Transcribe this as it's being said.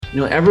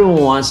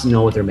everyone wants to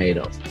know what they're made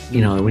of.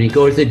 When you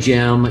go to the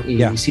gym,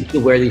 you see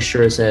people wear these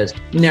shirts that says,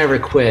 never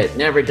quit,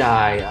 never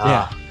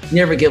die,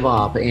 never give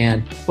up.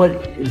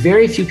 But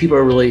very few people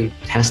are really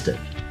tested.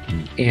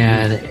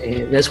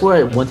 And that's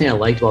one thing I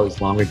liked about these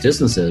longer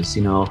distances.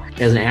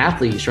 As an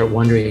athlete, you start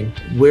wondering,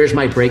 where's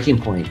my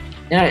breaking point?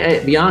 And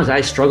to be honest, I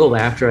struggled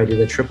after I did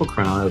the Triple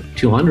Crown of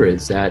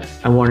 200s that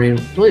I'm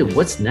wondering, really,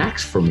 what's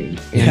next for me?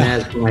 And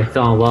that's when I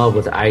fell in love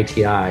with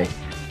ITI.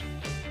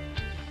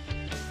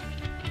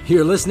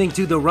 You're listening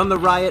to the Run the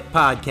Riot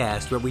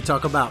podcast, where we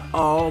talk about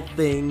all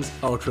things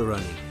ultra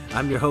running.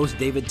 I'm your host,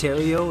 David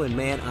Terrio, and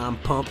man, I'm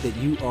pumped that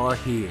you are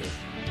here.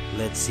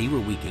 Let's see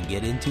what we can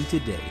get into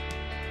today.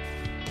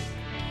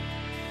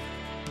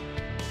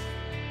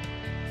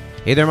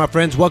 Hey there, my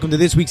friends. Welcome to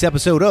this week's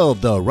episode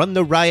of the Run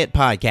the Riot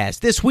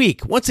podcast. This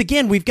week, once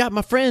again, we've got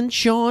my friend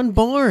Sean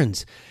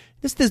Barnes.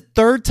 This is the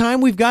third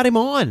time we've got him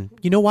on.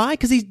 You know why?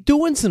 Because he's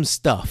doing some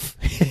stuff.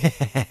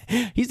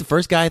 He's the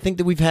first guy I think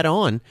that we've had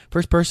on.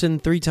 First person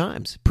 3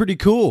 times. Pretty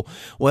cool.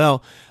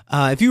 Well,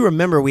 if you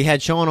remember, we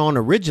had Sean on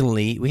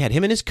originally. We had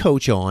him and his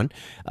coach on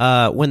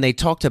when they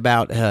talked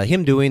about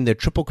him doing the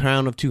Triple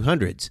Crown of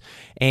 200s.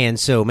 And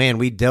so, man,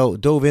 we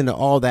dove into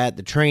all that,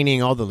 the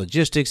training, all the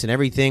logistics and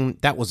everything.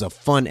 That was a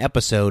fun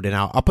episode, and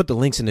I'll put the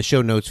links in the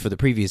show notes for the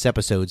previous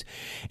episodes.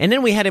 And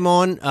then we had him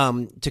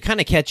on to kind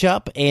of catch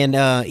up, and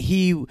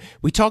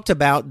we talked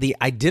about the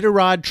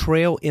Iditarod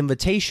Trail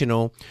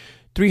Invitational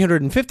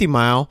 350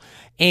 mile,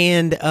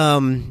 and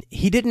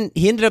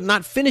he ended up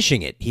not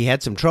finishing it. He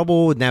had some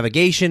trouble with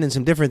navigation and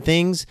some different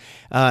things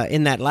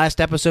in that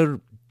last episode.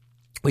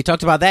 We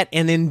talked about that,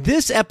 and in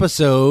this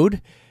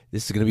episode,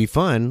 this is going to be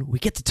fun, we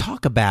get to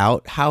talk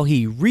about how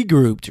he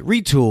regrouped,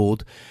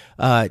 retooled,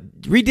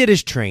 redid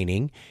his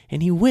training,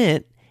 and he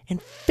went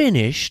and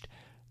finished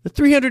the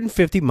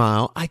 350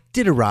 mile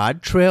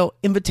Iditarod Trail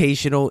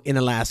Invitational in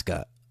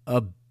Alaska.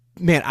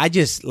 Man, I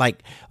just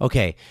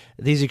okay,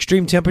 these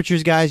extreme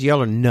temperatures, guys,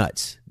 y'all are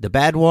nuts. The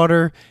bad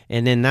water,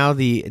 and then now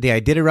the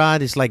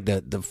Iditarod is like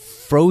the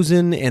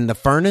frozen and the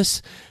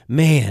furnace.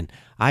 Man,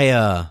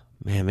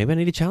 maybe I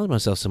need to challenge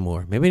myself some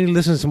more. Maybe I need to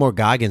listen to some more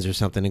Goggins or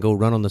something and go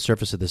run on the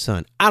surface of the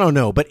sun. I don't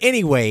know. But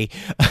anyway,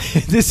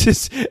 this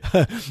is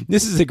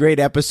a great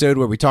episode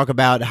where we talk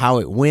about how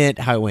it went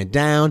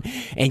down.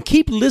 And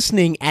keep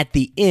listening at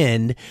the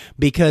end,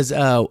 because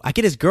I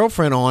get his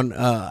girlfriend on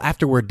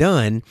after we're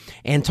done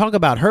and talk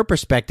about her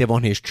perspective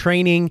on his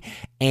training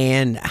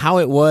and how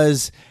it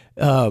was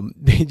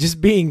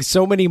just being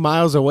so many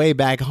miles away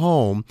back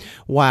home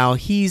while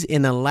he's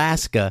in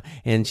Alaska,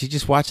 and she's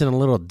just watching a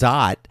little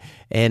dot,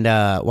 and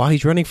while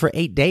he's running for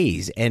 8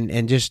 days,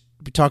 and just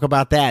talk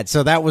about that.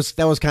 So that was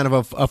kind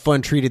of a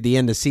fun treat at the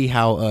end to see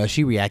how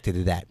she reacted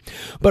to that.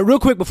 But real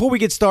quick, before we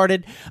get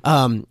started,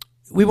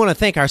 we want to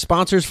thank our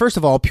sponsors. First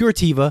of all,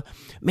 Puretiva.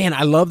 Man,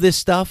 I love this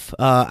stuff.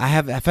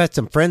 I've had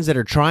some friends that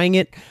are trying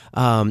it,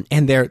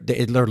 and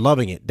they're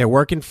loving it.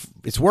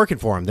 It's working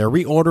for them. They're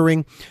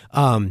reordering.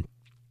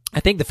 I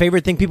think the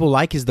favorite thing people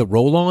like is the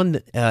roll-on.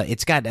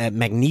 It's got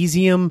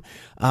magnesium,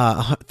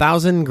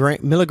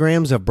 1,000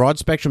 milligrams of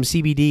broad-spectrum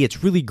CBD.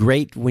 It's really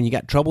great when you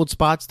got troubled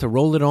spots to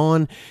roll it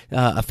on,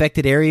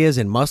 affected areas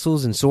and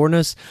muscles and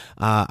soreness.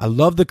 I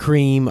love the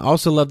cream. I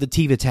also love the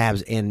Tiva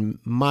tabs. And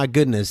my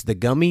goodness, the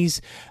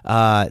gummies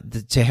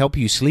to help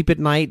you sleep at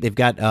night. They've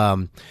got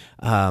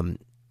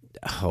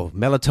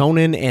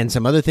melatonin and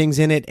some other things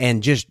in it,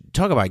 and just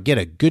talk about get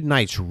a good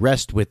night's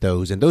rest with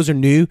those. And those are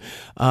new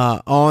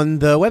on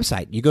the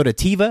website. You go to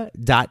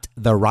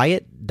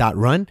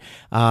tiva.theriot.run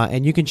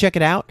and you can check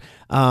it out.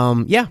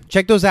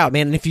 Check those out,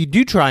 man. And if you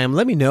do try them,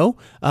 let me know.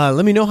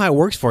 Let me know how it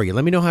works for you.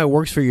 Let me know how it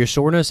works for your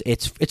soreness.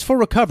 It's for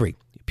recovery.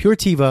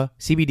 Puretiva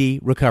CBD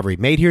recovery,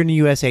 made here in the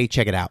USA.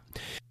 Check it out.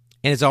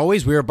 And as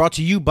always, we are brought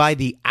to you by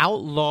the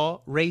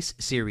Outlaw Race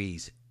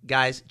Series.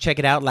 Guys, check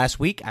it out. Last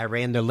week, I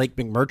ran the Lake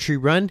McMurtry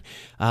run,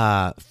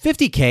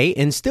 50K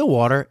in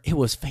Stillwater. It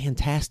was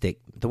fantastic.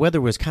 The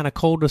weather was kind of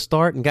cold to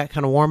start and got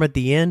kind of warm at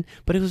the end,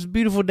 but it was a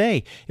beautiful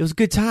day. It was a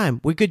good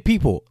time with good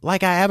people,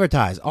 like I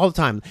advertise all the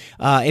time.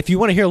 If you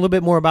want to hear a little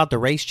bit more about the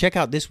race, check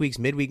out this week's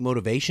Midweek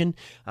Motivation.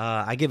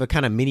 I give a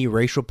kind of mini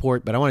race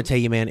report, but I want to tell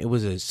you, man, it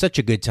was such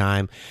a good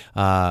time.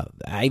 I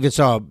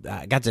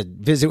got to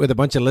visit with a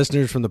bunch of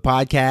listeners from the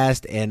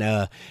podcast,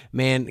 and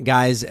man,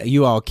 guys,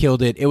 you all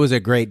killed it. It was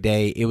a great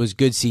day. It was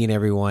good seeing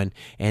everyone.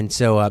 And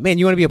so, man,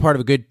 you want to be a part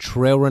of a good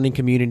trail running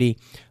community,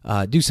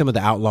 do some of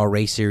the Outlaw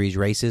Race Series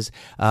races.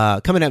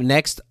 Coming up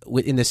next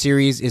in the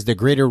series is the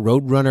Greater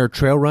Roadrunner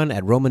Trail Run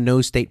at Roman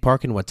Nose State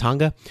Park in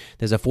Watanga.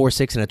 There's a 4,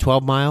 6, and a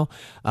 12 mile.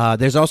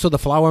 There's also the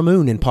Flower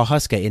Moon in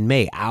Pawhuska in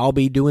May. I'll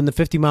be doing the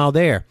 50 mile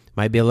there.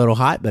 Might be a little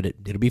hot, but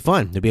it'll be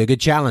fun. It'll be a good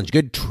challenge,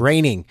 good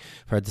training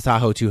for the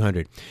Tahoe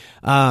 200.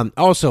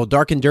 Also,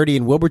 Dark and Dirty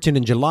in Wilburton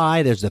in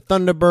July. There's the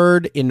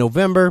Thunderbird in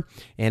November.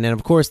 And then,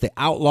 of course, the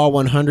Outlaw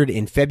 100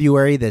 in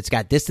February that's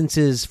got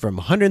distances from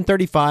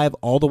 135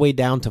 all the way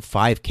down to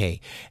 5K. 5K.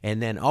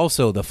 And then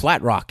also the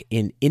Flat Rock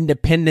in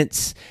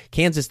Independence,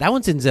 Kansas. That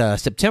one's in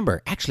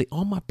September, actually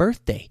on my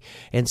birthday.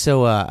 And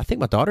so I think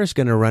my daughter's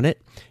going to run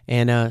it.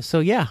 And so,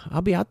 yeah,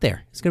 I'll be out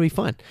there. It's going to be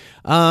fun.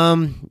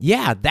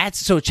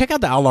 So check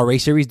out the Outlaw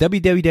Race Series,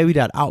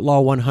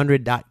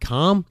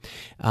 www.outlaw100.com.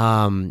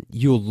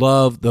 You'll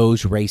love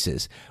those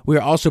races. We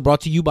are also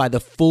brought to you by the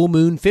Full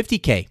Moon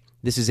 50K.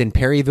 This is in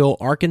Perryville,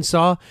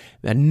 Arkansas.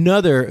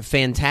 Another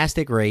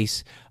fantastic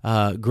race.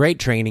 Great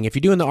training. If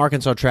you're doing the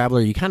Arkansas Traveler,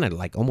 you kind of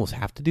like almost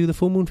have to do the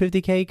Full Moon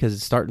 50K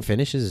because start and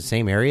finish is the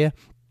same area.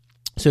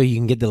 So you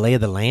can get the lay of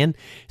the land.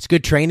 It's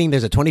good training.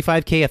 There's a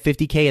 25K, a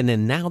 50K, and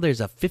then now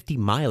there's a 50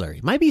 miler.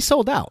 It might be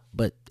sold out,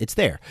 but it's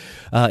there.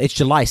 It's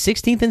July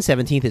 16th and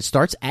 17th. It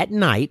starts at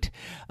night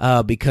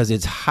because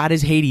it's hot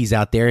as Hades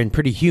out there and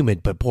pretty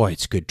humid, but boy,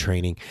 it's good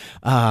training.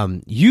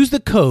 Use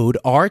the code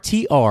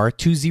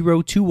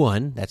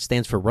RTR2021. That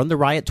stands for Run the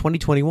Riot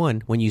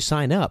 2021 when you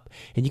sign up,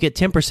 and you get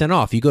 10%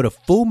 off. You go to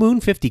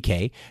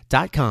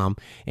fullmoon50k.com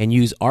and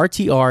use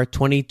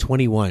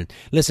RTR2021.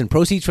 Listen,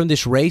 proceeds from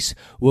this race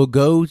will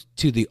go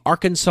to the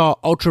Arkansas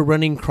Ultra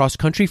Running Cross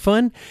Country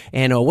Fund.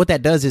 And what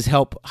that does is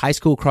help high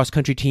school cross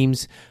country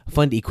teams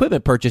fund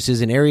equipment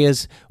purchases in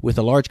areas with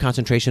a large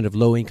concentration of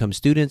low income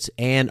students.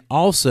 And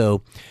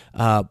also,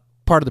 part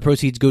of the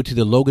proceeds go to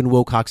the Logan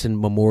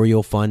Wilcoxon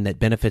Memorial Fund that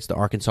benefits the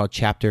Arkansas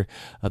chapter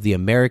of the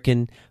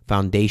American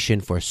Foundation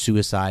for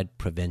Suicide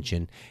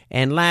Prevention.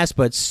 And last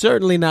but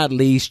certainly not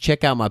least,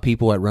 check out my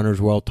people at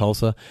Runner's World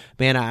Tulsa.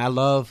 Man, I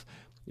love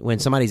when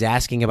somebody's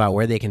asking about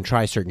where they can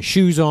try certain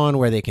shoes on,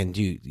 where they can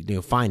do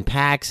find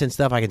packs and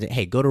stuff. I can say,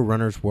 hey, go to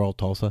Runner's World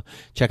Tulsa.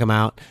 Check them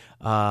out.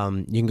 You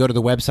can go to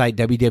the website,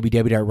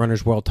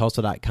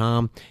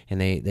 www.runnersworldtulsa.com,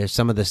 and there's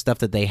some of the stuff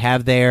that they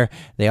have there.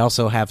 They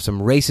also have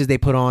some races they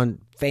put on.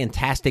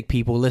 Fantastic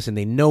people. Listen,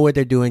 they know what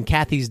they're doing.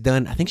 Kathy's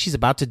done, I think she's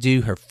about to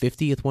do her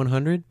 50th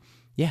 100.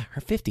 Yeah,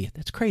 her 50th.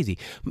 That's crazy.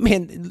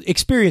 Man,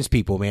 experienced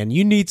people, man.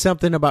 You need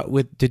something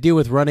to deal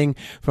with running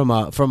from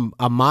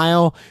a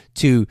mile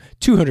to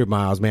 200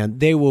 miles, man.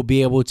 They will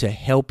be able to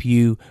help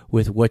you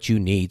with what you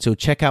need. So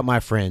check out my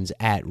friends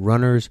at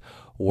Runners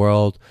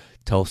World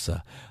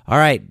Tulsa. All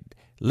right,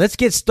 let's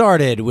get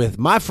started with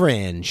my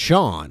friend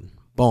Sean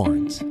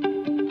Barnes.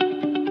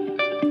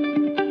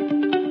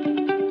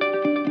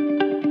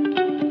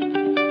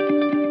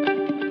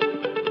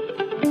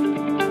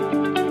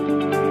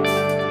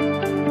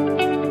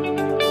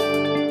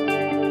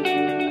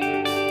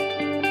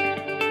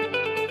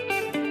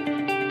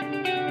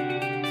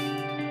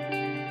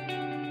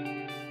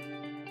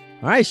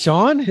 All right,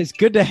 Sean, it's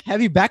good to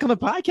have you back on the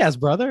podcast,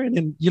 brother.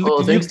 And you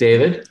look, thanks,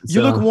 David.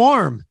 You look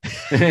warm.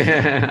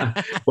 Well,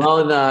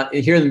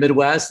 here in the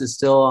Midwest, it's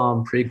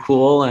still pretty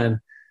cool, and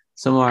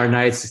some of our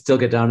nights still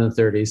get down in the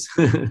 30s.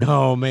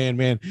 Oh,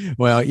 man.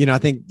 Well, I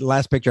think the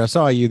last picture I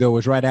saw you though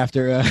was right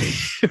after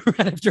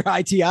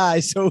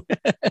ITI. So,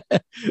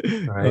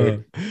 right.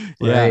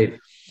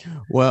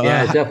 Well,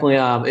 yeah, it's definitely.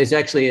 It's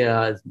actually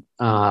here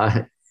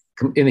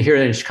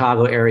in the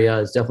Chicago area,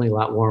 it's definitely a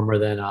lot warmer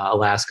than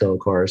Alaska, of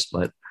course,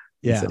 but.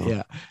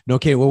 Yeah. No,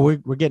 okay. Well,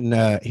 we're getting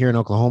here in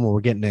Oklahoma.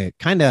 We're getting a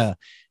kind of.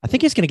 I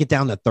think it's going to get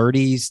down to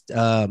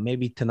 30s,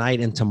 maybe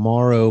tonight and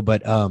tomorrow.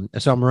 But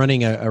so I'm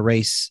running a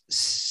race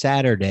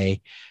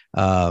Saturday,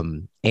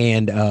 and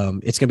it's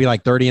going to be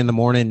like 30 in the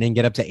morning and then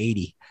get up to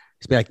 80.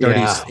 It's be like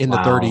 30s in the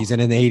 30s and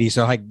in the 80s.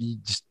 So like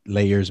just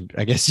layers.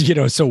 I guess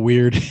it's so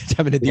weird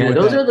having to deal with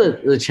those that.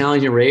 are the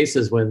challenging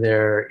races when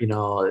they're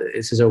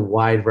it's just a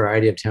wide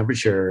variety of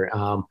temperature.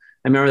 I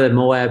remember that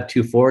Moab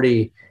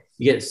 240.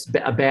 You get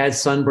a bad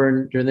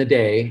sunburn during the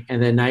day,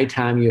 and then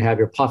nighttime you have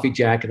your puffy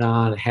jacket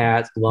on,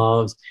 hats,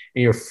 gloves,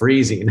 and you're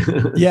freezing.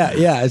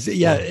 Yeah.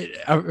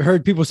 I've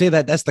heard people say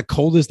that that's the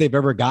coldest they've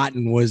ever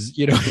gotten was,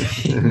 in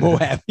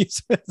Moab.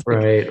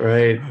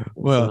 Right.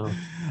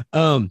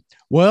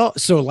 Well,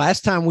 so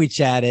last time we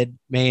chatted,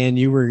 man,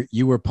 you were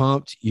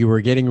pumped. You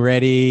were getting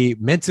ready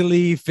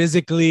mentally,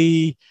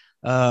 physically,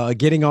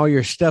 getting all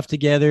your stuff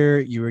together.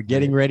 You were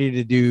getting ready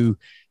to do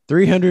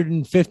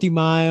 350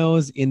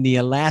 miles in the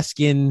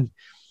Alaskan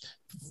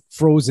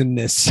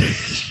frozenness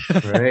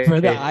for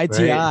the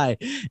ITI. Right.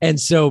 And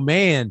so,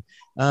 man,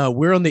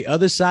 we're on the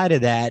other side of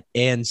that.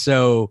 And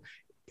so,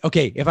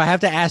 okay, if I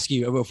have to ask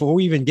you, before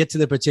we even get to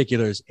the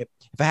particulars, if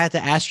I had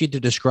to ask you to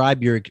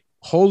describe your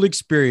whole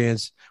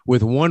experience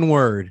with one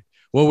word,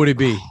 what would it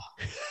be?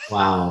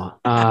 Wow.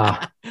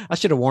 I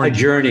should have warned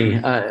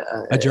you.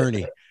 A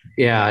journey.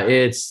 Yeah,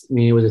 it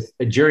was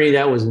a journey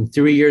that was in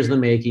 3 years in the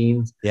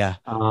making. Yeah.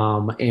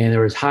 And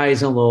there was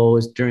highs and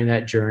lows during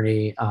that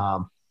journey.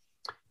 But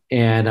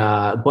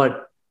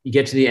you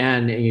get to the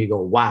end and you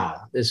go,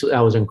 wow,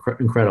 that was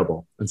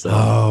incredible. And so,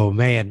 oh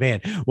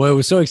man. Well, it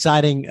was so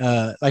exciting.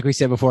 Like we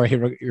said before I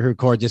hit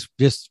record,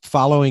 just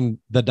following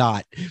the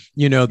dot,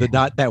 the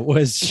dot that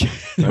was,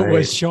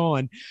 was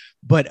Sean.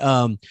 But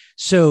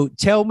so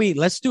tell me,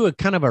 let's do a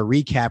kind of a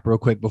recap real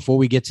quick before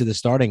we get to the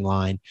starting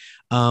line.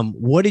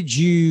 What did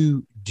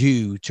you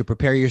do to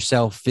prepare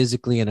yourself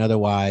physically and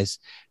otherwise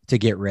to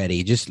get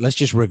ready? Let's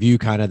just review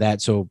kind of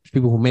that, so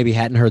people who maybe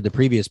hadn't heard the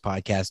previous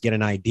podcast get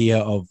an idea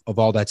of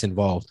all that's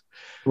involved.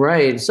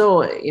 Right.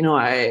 So,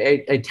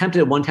 I attempted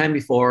it one time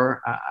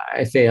before.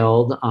 I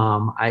failed.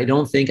 I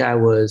don't think I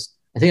was.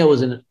 I think I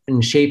was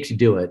in shape to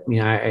do it.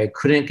 I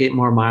couldn't get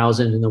more miles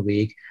in the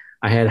week.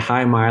 I had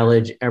high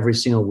mileage every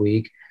single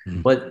week,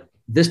 but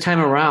this time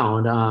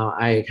around,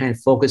 I kind of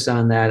focused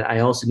on that. I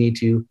also need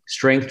to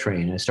strength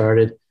train. I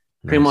started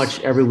pretty much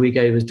every week.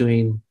 I was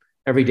doing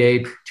every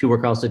day, 2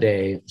 workouts a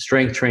day,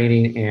 strength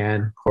training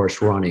and of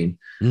course running.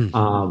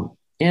 And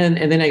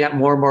then I got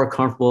more and more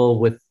comfortable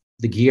with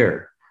the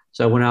gear.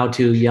 So I went out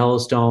to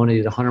Yellowstone. I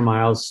did 100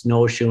 miles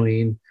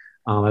snowshoeing.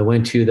 I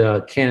went to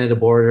the Canada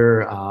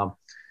border.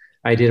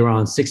 I did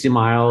around 60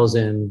 miles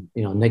in,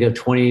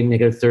 -20,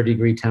 -30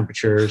 degree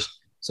temperatures.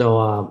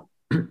 So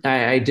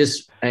I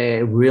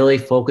really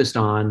focused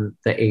on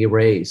the A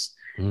race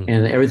and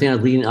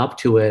everything leading up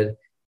to it.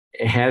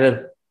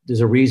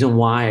 There's a reason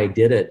why I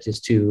did it,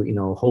 just to,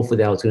 hopefully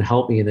that was going to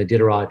help me in the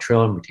Iditarod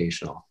Trail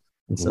Invitational.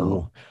 And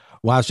so,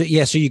 wow. So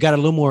so you got a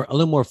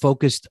little more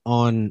focused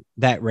on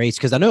that race.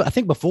 Cause I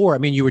think before,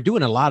 you were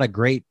doing a lot of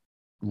great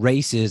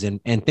races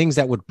and things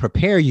that would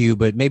prepare you,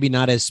 but maybe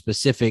not as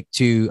specific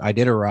to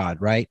Iditarod,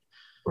 right?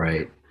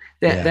 Right.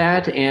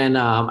 That and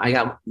I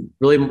got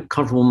really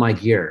comfortable in my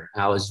gear.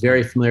 I was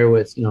very familiar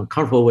with,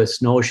 comfortable with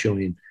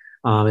snowshoeing.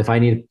 If I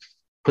need to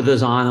put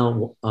those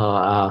on,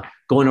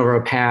 going over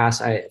a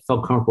pass, I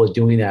felt comfortable with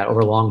doing that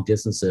over long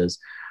distances.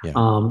 Yeah.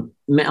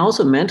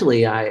 Also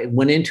mentally, I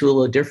went into it a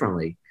little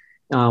differently.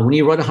 When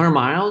you run 100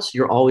 miles,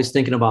 you're always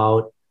thinking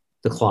about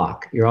the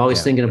clock. You're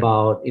always thinking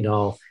about,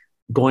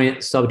 going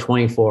at sub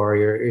 24.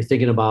 You're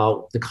thinking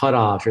about the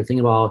cutoffs. You're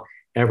thinking about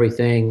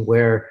everything.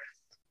 Where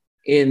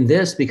in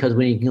this, because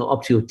when you can go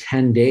up to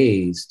 10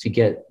 days to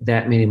get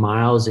that many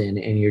miles in,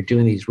 and you're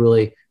doing these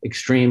really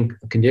extreme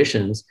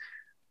conditions,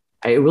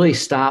 I really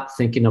stopped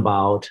thinking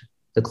about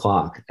the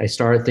clock. I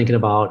started thinking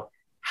about,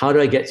 how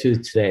do I get through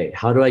today?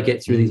 How do I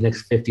get through these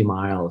next 50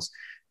 miles?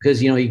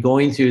 Because, you're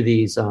going through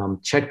these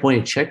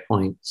checkpoint,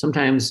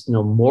 sometimes,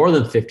 more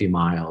than 50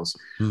 miles.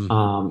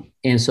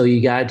 And so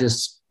you got to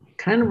just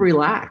kind of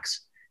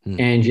relax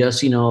and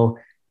just,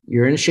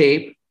 you're in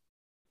shape,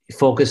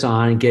 focus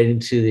on getting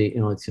to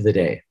the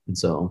day. And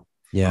so,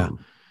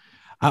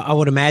 I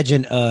would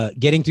imagine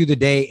getting through the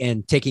day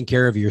and taking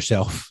care of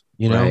yourself,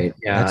 Right.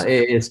 Yeah.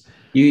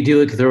 You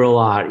do it through a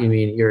lot.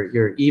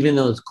 You're even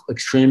those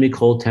extremely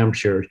cold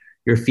temperatures,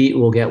 your feet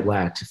will get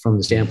wet from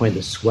the standpoint of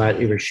the sweat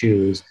of your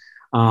shoes.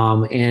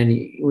 And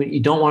you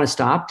don't want to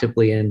stop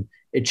typically and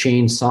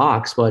change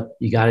socks, but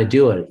you got to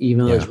do it,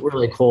 even though it's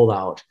really cold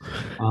out.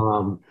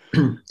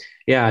 You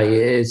got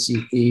to,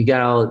 you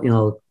got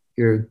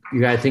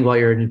to think about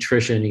your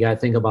nutrition. You got to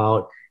think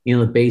about,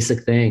 the basic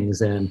things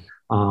and,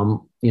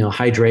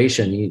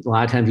 hydration. A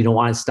lot of times you don't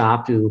want to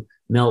stop to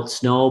melt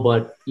snow,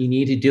 but you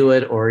need to do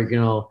it, or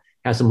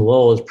have some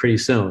lows pretty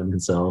soon.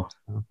 And so,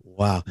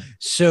 wow.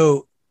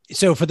 So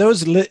for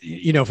those,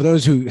 for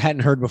those who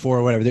hadn't heard before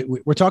or whatever,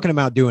 we're talking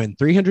about doing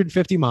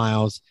 350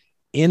 miles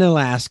in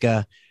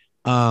Alaska,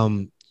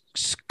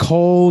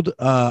 cold,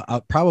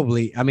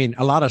 probably,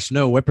 a lot of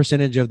snow. What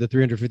percentage of the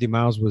 350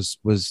 miles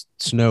was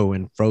snow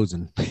and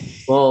frozen?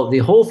 Well, the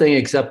whole thing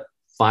except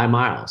 5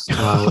 miles.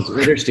 It's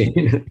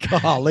interesting.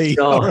 Golly.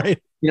 So, all right.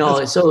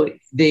 So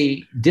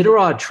the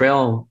Iditarod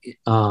Trail,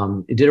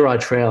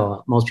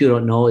 most people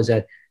don't know, is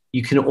that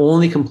you can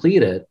only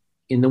complete it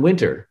in the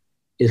winter.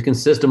 It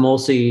consists of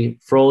mostly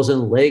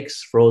frozen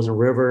lakes, frozen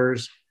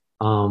rivers,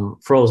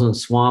 frozen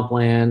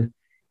swampland,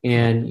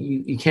 and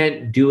you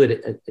can't do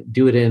it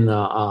in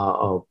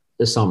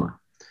the summer.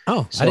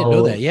 Oh, so, I didn't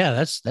know that. Yeah,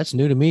 that's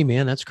new to me,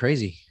 man. That's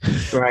crazy.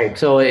 Right.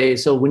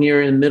 So when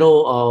you're in the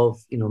middle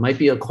of, it might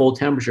be a cold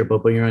temperature,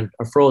 but when you're in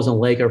a frozen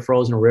lake or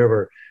frozen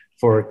river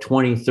for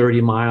 20, 30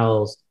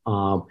 miles,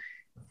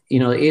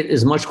 it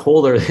is much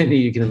colder than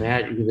you can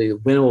imagine. The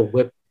wind will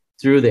whip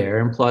through there,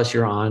 and plus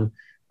you're on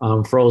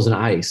frozen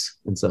ice.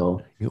 And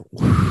so,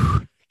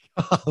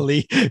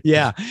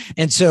 yeah.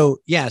 And so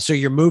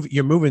you're moving.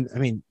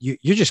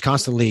 You're just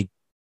constantly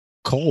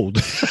cold.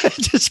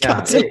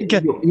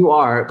 You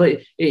are,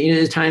 but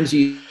there's times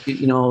you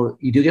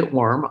do get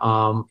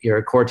warm.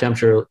 Your core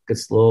temperature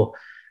gets a little,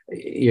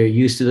 you're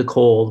used to the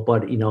cold,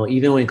 but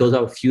even when it goes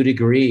up a few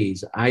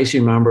degrees, I used to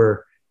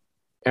remember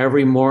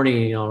every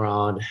morning,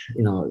 around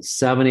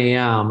 7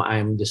 a.m.,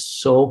 I'm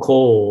just so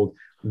cold,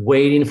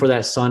 waiting for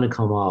that sun to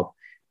come up.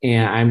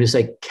 And I'm just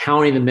like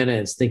counting the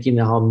minutes, thinking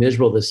how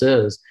miserable this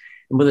is.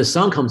 And when the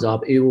sun comes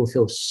up, it will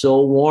feel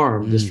so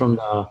warm just from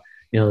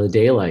the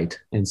daylight.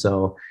 And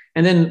so,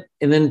 and then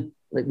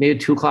like maybe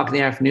 2:00 in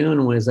the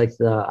afternoon, when it's like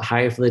the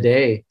high for the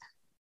day,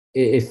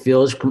 it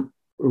feels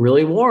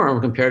really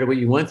warm compared to what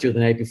you went through the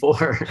night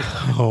before.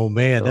 Oh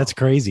man, that's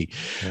crazy.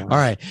 Yeah. All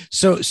right.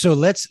 So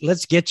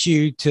let's get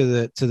you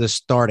to the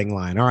starting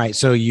line. All right.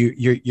 So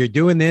you're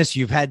doing this.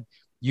 You had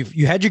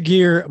your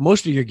gear,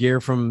 most of your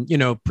gear from,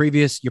 your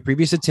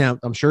previous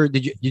attempt. I'm sure.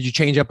 Did you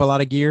change up a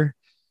lot of gear?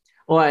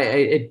 Well,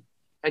 I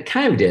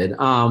kind of did.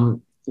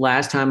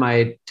 last time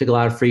I took a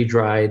lot of free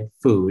dried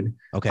food.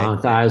 Okay.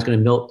 Thought I was going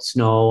to melt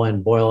snow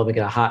and boil it, make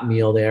a hot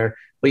meal there,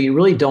 but you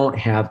really don't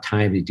have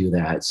time to do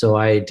that. So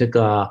I took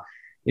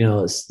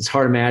it's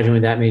hard to imagine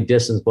with that many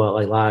distance, but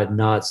like a lot of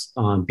nuts,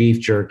 beef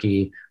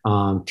jerky,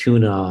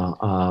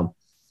 tuna,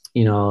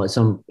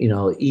 some,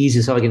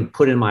 easy stuff I can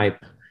put in my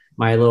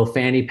little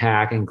fanny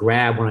pack and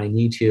grab when I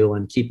need to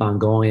and keep on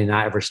going and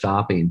not ever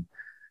stopping.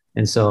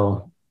 And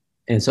so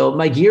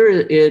my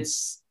gear,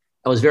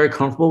 I was very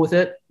comfortable with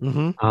it.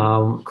 Mm-hmm.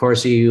 Of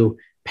course, you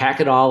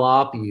pack it all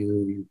up,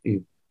 you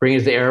bring it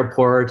to the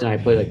airport, and I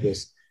put like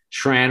this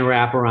Saran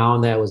wrap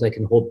around that was like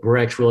can hold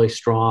bricks really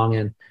strong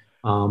and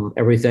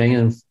everything.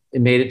 And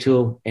it made it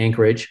to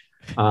Anchorage,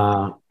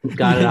 got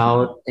it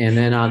out. And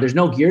then there's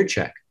no gear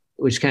check,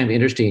 which is kind of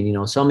interesting.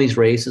 Some of these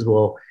races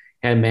will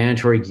have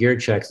mandatory gear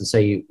checks and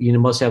say, you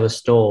must have a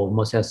stove,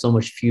 must have so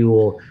much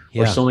fuel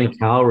or so many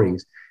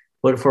calories.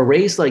 But for a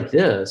race like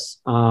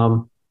this,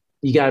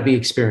 you got to be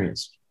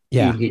experienced.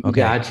 Yeah.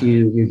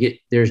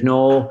 There's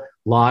no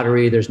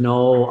lottery. There's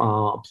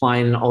no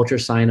applying an ultra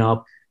sign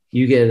up.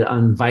 You get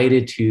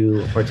invited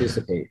to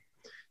participate.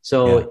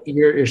 So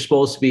you're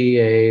supposed to be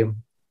a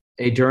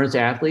endurance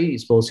athlete. You're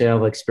supposed to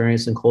have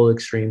experience in cold,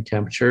 extreme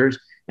temperatures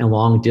and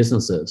long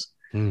distances.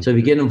 So if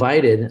you get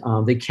invited,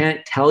 they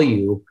can't tell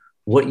you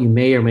what you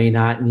may or may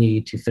not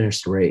need to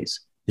finish the race.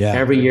 Yeah.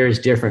 Every year is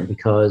different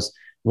because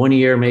one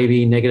year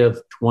maybe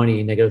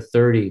 -20,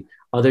 -30.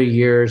 Other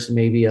years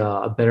maybe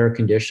a better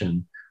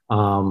condition.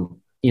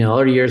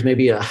 Other years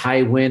maybe a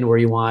high wind where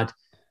you want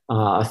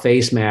a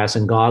face mask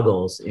and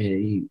goggles.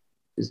 And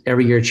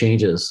every year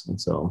changes, and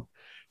so.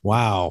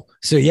 Wow.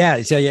 So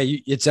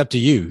it's up to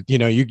you.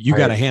 You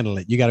got to handle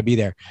it. You got to be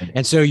there.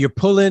 And so you're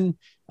pulling.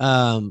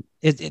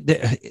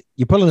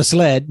 You're pulling a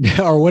sled,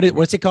 or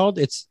what's it called?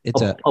 It's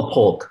a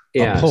pulk.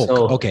 Yeah. A pulk.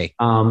 So, okay.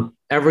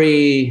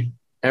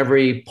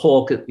 Every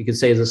pulk you could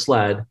say is a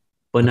sled,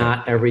 but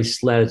not every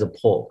sled is a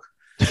pulk.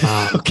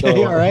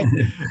 Okay. All right.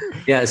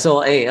 Yeah.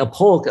 So a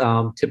pulk,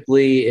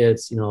 typically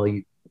it's,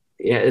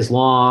 it's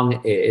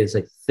long, it's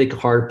like thick,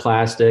 hard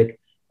plastic.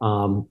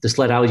 The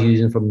sled I was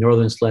using from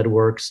Northern Sled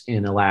Works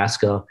in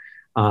Alaska,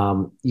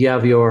 you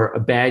have a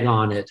bag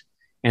on it,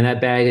 and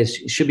that bag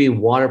should be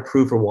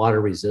waterproof or water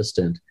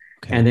resistant.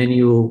 Okay. And then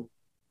you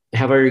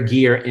have all your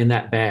gear in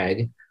that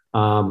bag.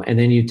 And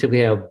then you typically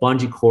have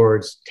bungee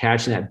cords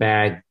attaching that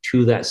bag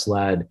to that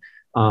sled.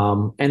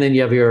 And then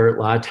you have a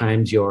lot of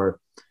times your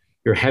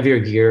heavier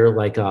gear,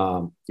 like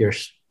your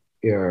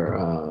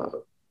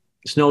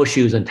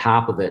snowshoes on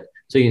top of it.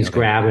 So you can just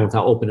grab it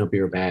without opening up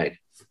your bag.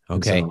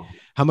 Okay.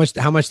 How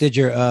much did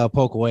your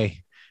pulk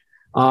weigh?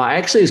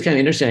 Actually, it's kind of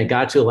interesting. I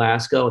got to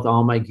Alaska with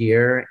all my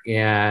gear,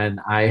 and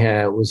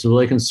I was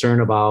really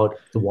concerned about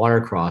the water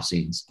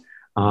crossings.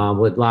 A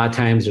lot of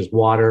times there's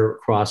water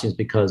crossings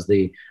because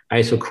the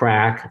ice will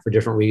crack for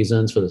different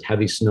reasons. For the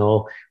heavy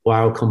snow,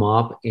 water will come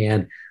up.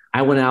 And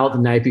I went out the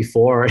night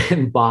before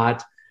and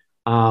bought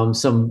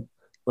some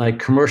like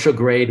commercial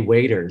grade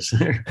waders.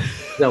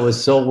 I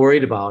was so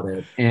worried about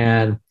it.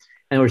 And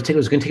it was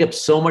going to take up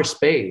so much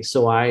space.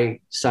 So I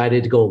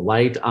decided to go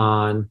light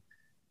on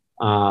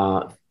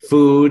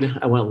food.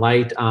 I went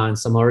light on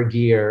some other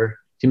gear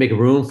to make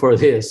room for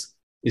these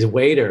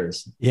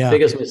waders. Yeah.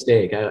 Biggest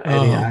mistake.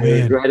 I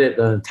regret it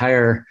the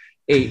entire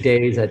 8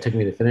 days that took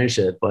me to finish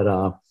it.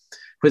 But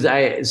because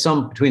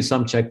between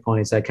some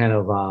checkpoints, I kind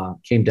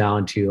of came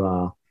down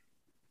to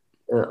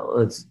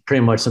it's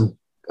pretty much some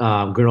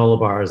granola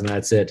bars, and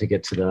that's it to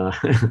get to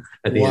the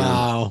at the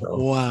end. So.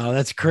 Wow,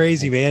 that's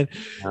crazy, man.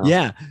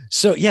 Yeah.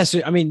 So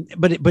I mean,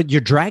 but you're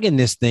dragging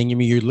this thing. I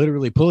mean, you're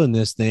literally pulling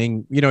this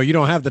thing. You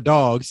don't have the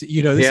dogs.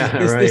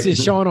 This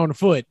is Sean on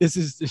foot. This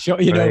is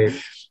Sean. Know.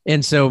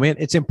 And so, man,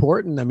 it's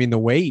important. I mean, the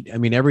weight. I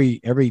mean,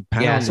 every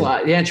pound. Yeah. So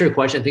to answer your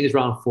question, I think it's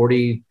around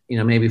 40.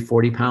 Maybe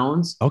 40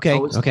 pounds. Okay.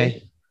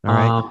 Okay. All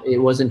right. It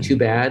wasn't too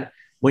bad.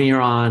 When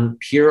you're on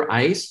pure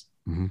ice,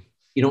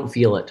 you don't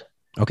feel it.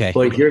 Okay.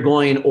 But if you're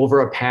going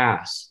over a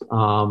pass,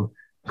 of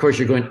course,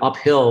 you're going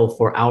uphill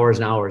for hours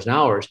and hours and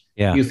hours.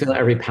 Yeah. You feel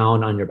every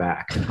pound on your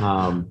back.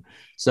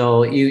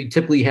 So you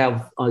typically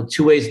have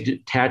 2 ways of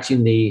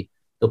attaching the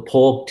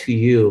pole to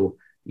you.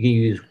 You can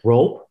use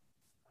rope.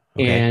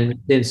 Okay. And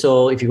then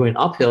so if you're going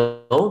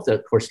uphill,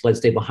 of course, sleds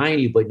stay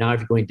behind you. But now if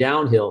you're going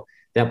downhill,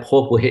 that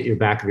pole will hit your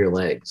back of your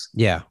legs.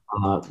 Yeah.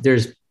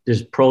 There's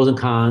pros and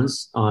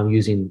cons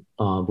using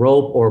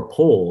rope or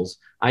poles.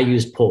 I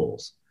use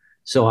poles.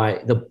 So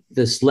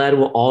the sled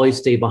will always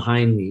stay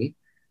behind me.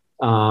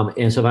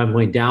 And so if I'm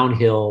going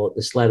downhill,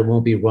 the sled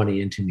won't be running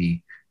into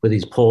me, but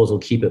these poles will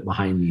keep it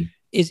behind me.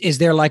 Is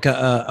there like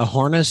a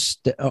harness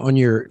on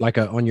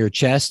your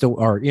chest,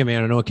 or I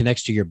don't know, it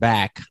connects to your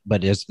back,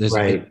 but is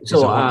right.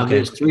 So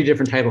there's 3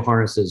 different type of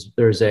harnesses.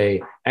 There's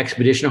a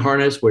expedition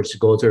harness, which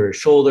goes to your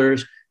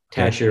shoulders,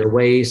 attach your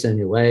waist and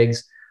your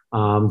legs.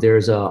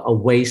 There's a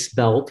waist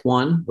belt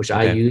one, which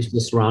I use to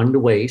surround the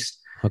waist.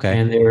 Okay.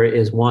 And there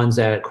is ones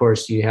that, of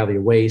course, you have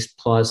your waist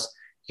plus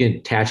you can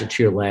attach it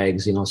to your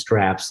legs,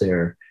 straps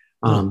there.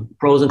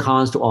 Pros and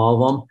cons to all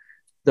of them.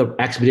 The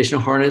expedition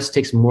harness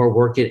takes more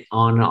work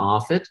on and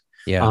off it.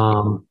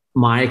 Yeah.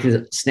 Mine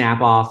can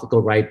snap off, go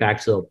right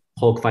back to the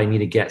poke if I need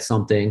to get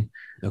something.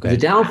 Okay. The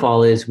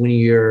downfall is when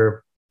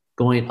you're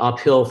going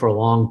uphill for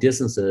long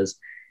distances,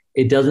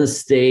 it doesn't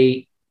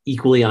stay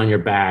equally on your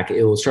back.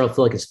 It will start to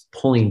feel like it's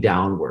pulling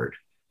downward.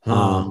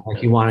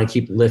 Like you want to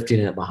keep lifting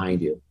it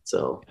behind you.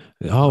 So,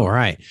 all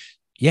right.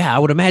 Yeah, I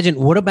would imagine.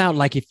 What about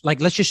like if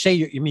let's just say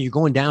you're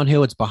going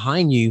downhill, it's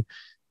behind you.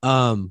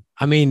 I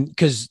mean,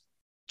 because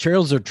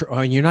trails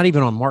are you're not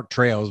even on marked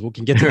trails. We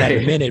can get to that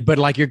in a minute, but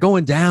like you're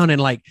going down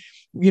and like,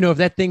 if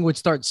that thing would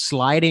start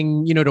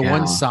sliding, to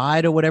one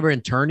side or whatever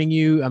and turning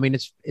you, I mean,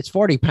 it's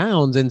 40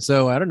 pounds. And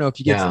so I don't know if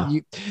you get,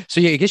 I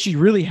guess you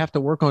really have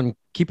to work on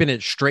keeping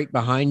it straight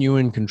behind you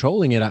and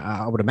controlling it.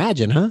 I would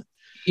imagine, huh?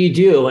 You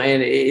do.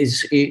 And it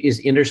is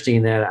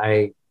interesting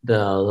that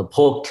the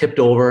pole tipped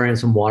over and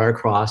some water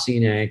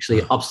crossing and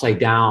actually upside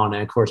down.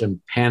 And of course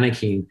I'm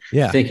panicking,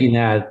 thinking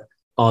that,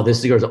 oh,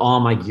 this goes all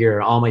my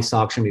gear, all my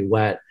socks are gonna be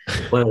wet.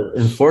 But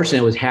unfortunately,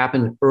 it was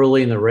happened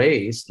early in the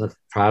race,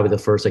 probably the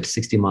first like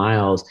 60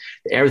 miles.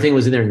 Everything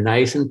was in there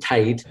nice and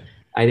tight.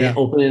 I didn't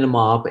open them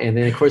up. And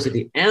then of course, at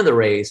the end of the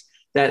race,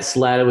 that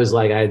sled was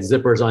like I had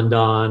zippers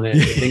undone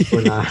and things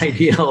were not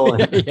ideal.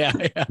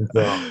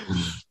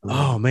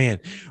 Oh man.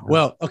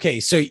 Well, okay.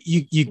 So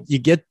you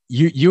get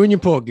you and your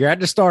poke, you're at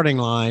the starting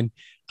line.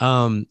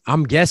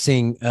 I'm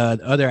guessing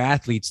other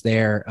athletes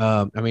there.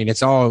 I mean,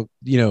 it's all,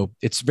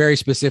 it's very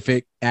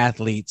specific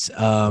athletes.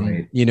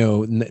 Right.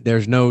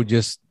 There's no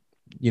just,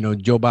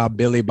 Joe Bob,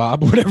 Billy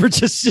Bob, whatever,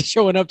 just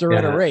showing up to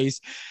run a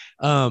race.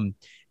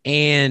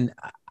 And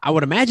I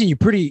would imagine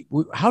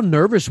how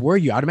nervous were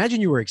you? I'd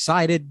imagine you were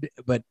excited,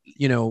 but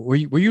were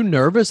you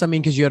nervous? I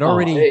mean, cause you had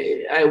already,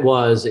 it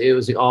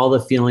was all the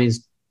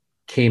feelings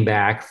came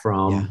back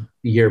from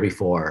the year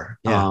before.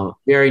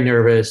 Very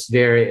nervous,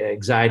 very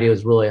anxiety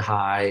was really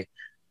high.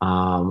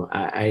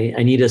 I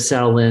need to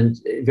settle in,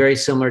 very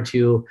similar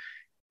to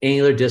any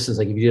other distance.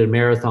 Like if you did a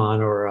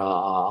marathon or a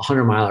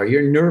 100-miler,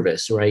 you're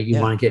nervous, right? You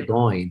want to get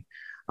going.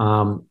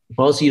 But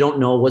also you don't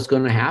know what's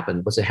going to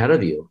happen, what's ahead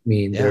of you. I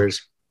mean,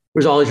 there's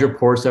all these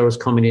reports that was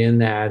coming in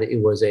that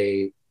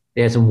they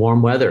had some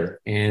warm weather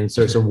and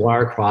so some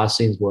water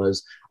crossings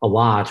was a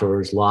lot, or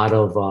there's a lot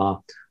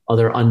of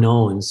other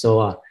unknowns.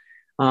 So,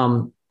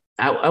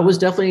 I was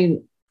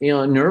definitely,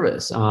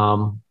 nervous.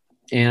 And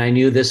I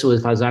knew if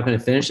I was not going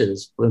to finish it,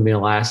 this would be my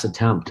last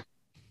attempt.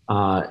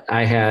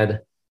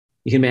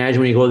 You can imagine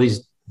when you go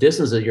these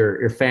distances,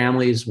 your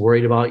family's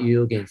worried about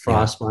you getting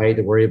frostbite.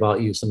 They're worried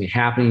about you, something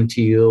happening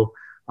to you.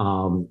 A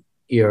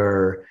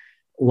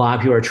lot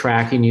of people are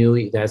tracking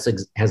you. Has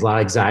a lot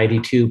of anxiety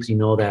too, because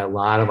that a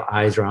lot of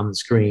eyes are on the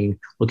screen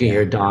looking at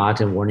your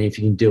dot and wondering if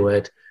you can do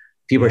it.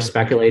 People are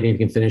speculating if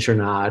you can finish or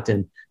not.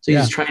 And so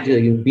you're just trying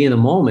to be in the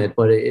moment,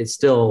 but it's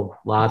still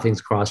a lot of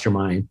things cross your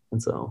mind.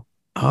 And so.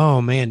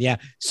 Oh man. Yeah.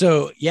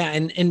 So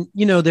and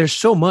there's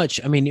so much,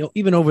 I mean,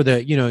 even over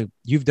the,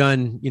 you've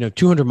done,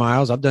 200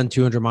 miles, I've done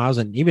 200 miles,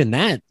 and even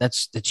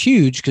that's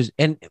huge. Cause,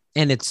 and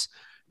it's,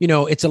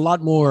 it's a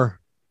lot more,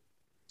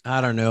 I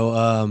don't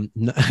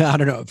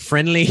know,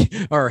 friendly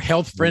or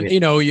health friendly,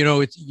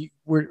 you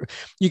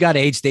got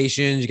aid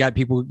stations, you got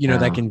people,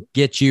 that can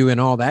get you and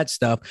all that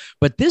stuff.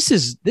 But this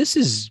is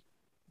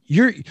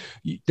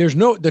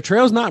the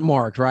trail's not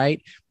marked,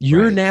 right?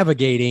 You're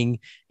navigating.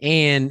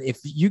 And if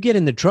you get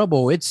into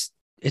trouble,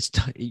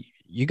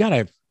 you got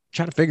to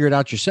try to figure it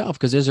out yourself,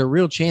 because there's a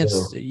real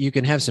chance you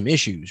can have some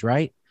issues,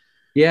 right?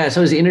 Yeah.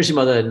 So it's interesting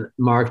about the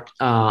marked,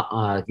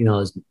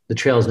 the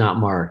trail is not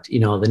marked.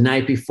 The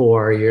night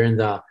before you're in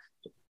the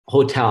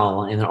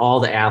hotel and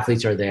all the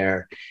athletes are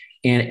there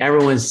and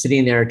everyone's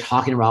sitting there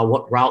talking about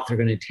what route they're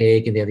going to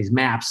take. And they have these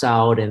maps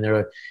out and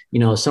they're,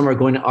 some are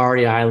going to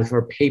REI looking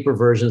for paper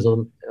versions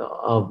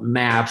of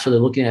maps. So they're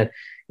looking at,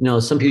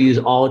 some people use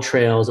All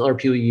Trails, other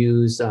people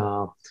use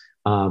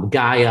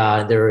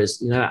Gaia. There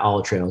is not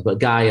All Trails, but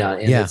Gaia.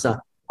 And it's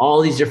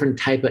all these different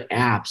type of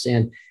apps.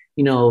 And,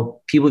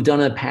 people who've done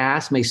it in the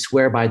past may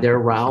swear by their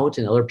route,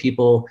 and other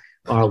people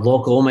are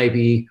local, might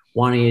be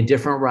wanting a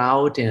different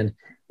route. And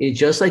it's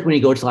just like when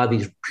you go to a lot of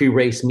these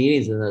pre-race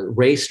meetings and the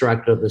race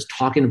director is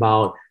talking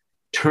about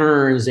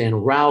turns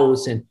and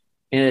routes, and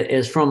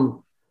it's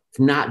from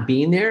not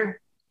being there,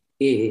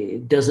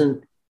 it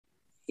doesn't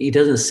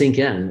sink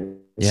in.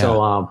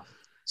 Yeah.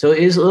 So it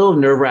is a little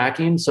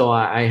nerve-wracking. So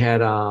I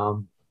had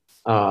a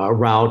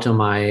route on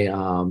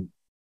my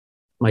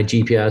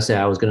GPS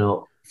that I was going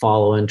to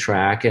follow and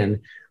track, and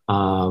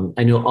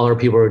I knew other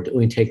people were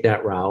going to take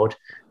that route.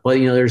 But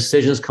there's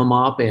decisions come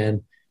up,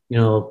 and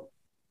you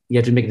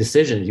have to make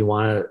decisions. You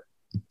want to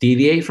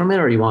deviate from it,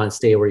 or you want to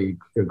stay where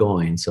you're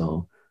going.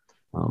 So,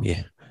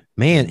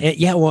 man.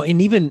 Well,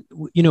 and even,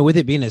 with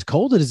it being as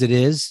cold as it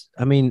is,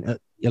 I mean,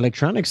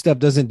 electronic stuff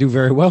doesn't do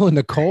very well in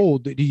the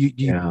cold. Do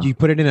you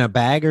put it in a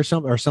bag or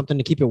something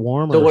to keep it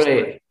warm? So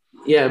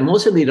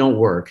most of them don't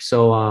work.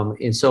 So,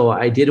 and so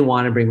I didn't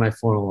want to bring my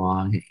phone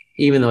along,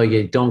 even though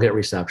you don't get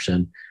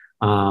reception.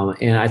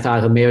 And I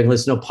thought, maybe I can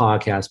listen to a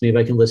podcast. Maybe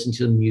I can listen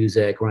to the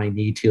music when I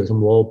need to,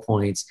 some low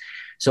points.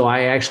 So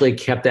I actually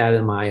kept that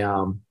in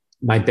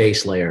my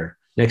base layer.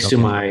 next to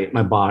my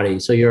body.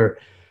 So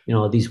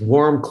these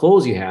warm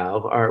clothes you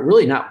have are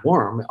really not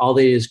warm. All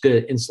they is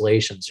good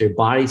insulation. So your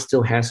body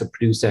still has to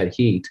produce that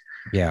heat.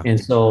 Yeah. And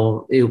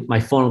so my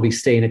phone will be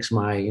staying next to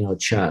my,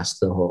 chest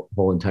the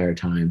whole entire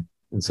time.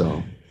 And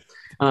so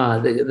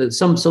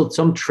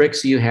some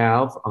tricks you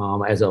have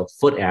as a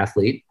foot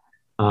athlete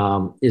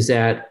is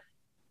that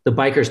the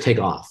bikers take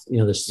off.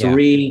 There's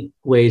three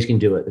ways you can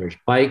do it. There's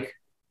bike,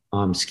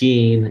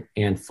 skiing,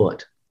 and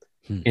foot.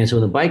 And so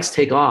when the bikes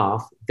take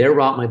off, their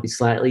route might be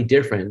slightly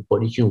different,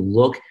 but you can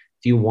look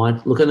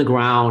on the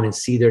ground and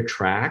see their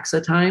tracks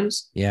at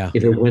times. Yeah.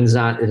 If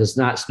it's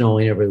not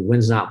snowing or if the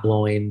wind's not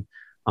blowing,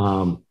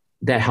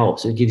 that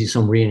helps. It gives you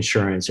some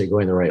reassurance you're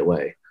going the right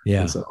way.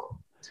 Yeah.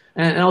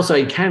 And also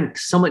I kind of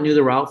somewhat knew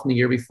the route from the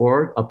year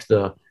before up to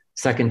the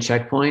second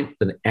checkpoint.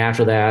 But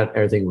after that,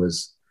 everything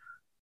was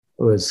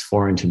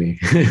foreign to me.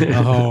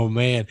 Oh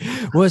man.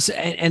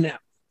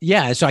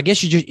 So I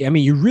guess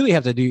you really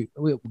have to do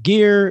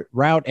gear,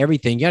 route,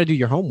 everything. You got to do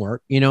your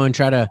homework, and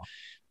try to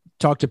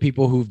talk to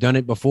people who've done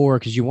it before,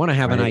 because you want to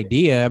have an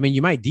idea. I mean,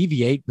 you might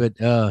deviate, but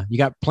you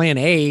got plan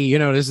A,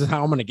 this is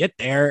how I'm going to get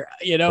there,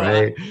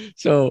 Right.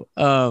 So,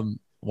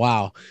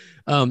 wow.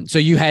 So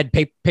you had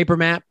paper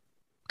map,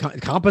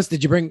 compass.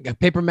 Did you bring a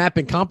paper map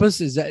and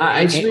compass? Is that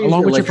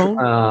along with your phone?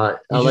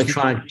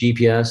 Electronic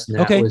GPS. And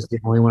that was the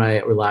only one I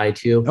relied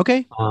to.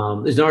 Okay.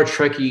 There's another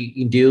trick you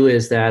can do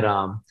is that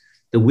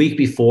the week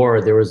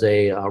before there was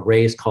a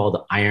race called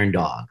the Iron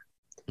Dog.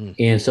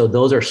 And so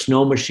those are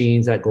snow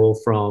machines that go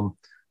from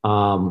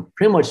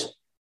pretty much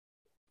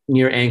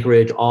near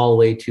Anchorage all the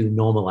way to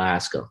Nome,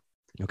 Alaska,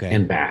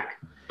 and back.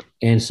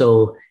 And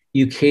so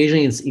you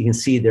occasionally you can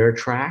see their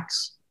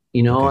tracks,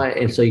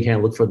 and so you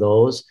can look for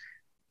those.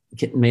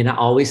 You may not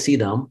always see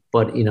them,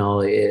 but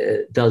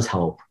it does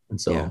help.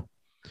 And so,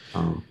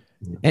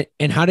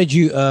 and how did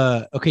you?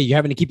 You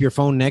having to keep your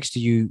phone next to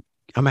you.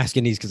 I'm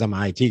asking these because I'm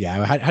an IT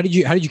guy. How did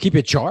you keep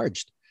it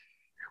charged?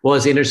 Well,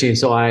 it's interesting.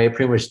 So I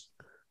pretty much,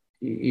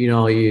 you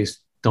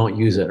don't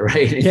use it,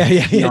 right?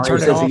 Yeah.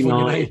 Turn it off.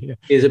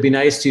 It'd be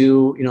nice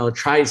to,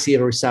 try to see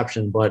a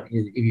reception, but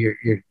you're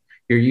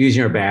using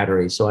your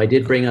battery. So I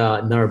did bring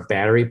another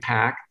battery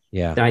pack.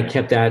 Yeah. I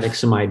kept that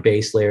next to my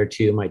base layer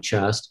too, my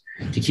chest,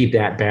 to keep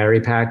that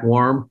battery pack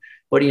warm.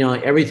 But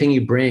everything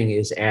you bring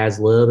adds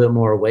a little bit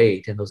more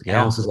weight, and those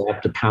ounces add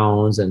up to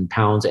pounds, and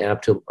pounds add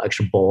up to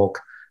extra bulk.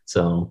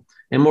 So,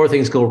 and more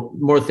things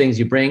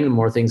you bring, the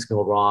more things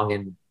go wrong,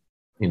 and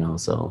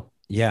so.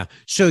 Yeah.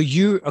 So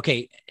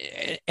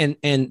and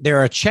there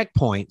are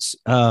checkpoints.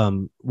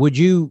 Would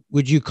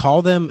you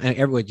call them?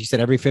 You said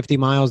every 50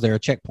 miles there are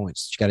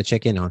checkpoints you got to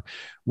check in on.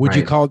 Would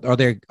you call? Are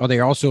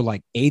there also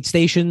like aid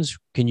stations?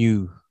 Can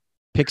you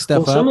pick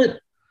stuff up? Some of the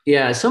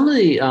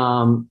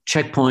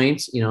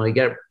checkpoints, you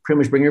got to pretty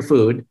much bring your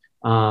food.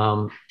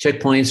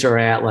 Checkpoints are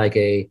at like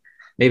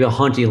maybe a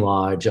hunting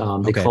lodge.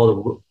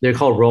 They're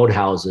called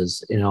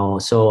roadhouses.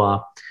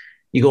 So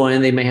you go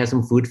in, they may have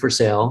some food for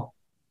sale.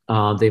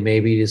 They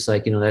may be just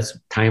like, that's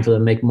time for them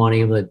to make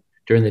money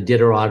during the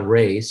Diderot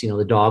race.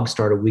 The dogs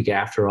start a week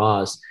after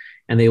us,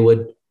 and they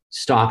would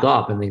stock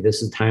up and think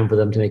this is time for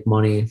them to make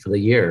money for the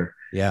year.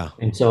 Yeah.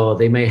 And so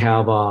they may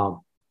have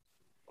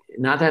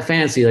not that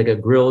fancy, like a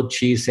grilled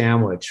cheese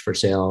sandwich for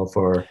sale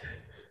for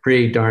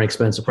pretty darn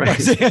expensive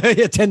price.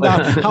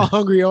 $10. How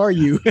hungry are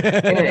you?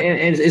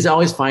 and it's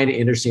always find it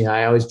interesting.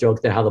 I always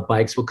joke that how the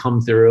bikes will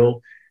come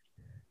through,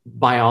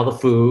 buy all the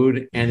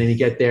food, and then you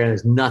get there and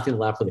there's nothing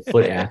left for the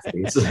foot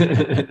athletes.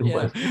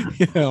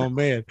 Oh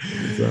man.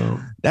 So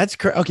that's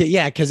okay.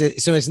 Yeah. Cause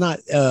it's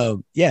not,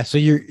 so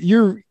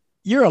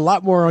you're a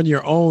lot more on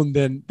your own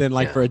than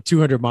for a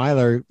 200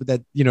 miler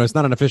that, it's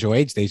not an official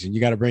aid station. You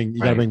got to bring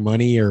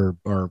money or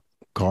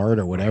card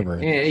or whatever.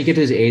 And you get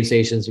to these aid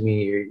stations. I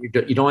mean,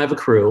 you don't have a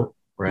crew,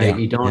 right? Yeah.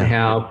 You don't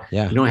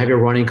have your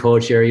running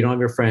coach there. You don't have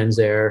your friends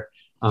there.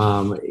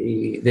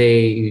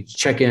 They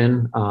check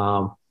in,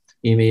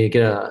 you may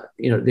get a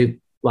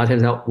lot of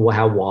times will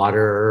have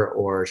water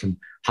or some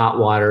hot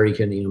water. You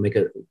can, make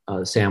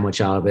a sandwich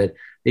out of it.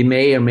 They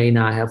may or may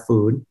not have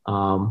food.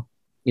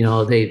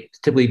 They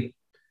typically,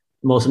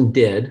 most of them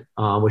did,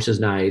 which is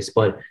nice,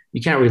 but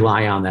you can't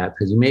rely on that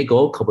because you may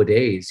go a couple of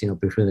days,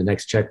 between the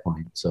next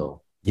checkpoint.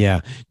 So,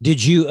 yeah.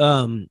 Did you,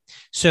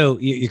 so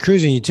you're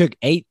cruising, you took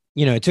it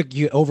took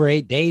you over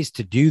 8 days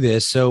to do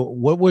this. So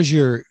what was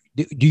do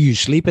you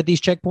sleep at these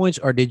checkpoints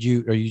or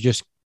you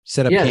just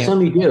set up? Yeah,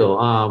 some you do.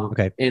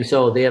 Okay. And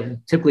so they have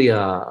typically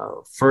a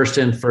first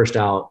in, first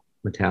out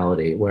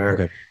mentality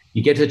where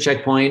you get to the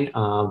checkpoint,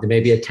 there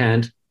may be a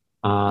tent.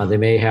 They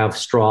may have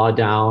straw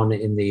down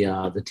in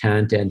the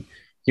tent, and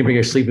you bring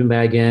your sleeping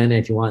bag in. And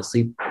if you want to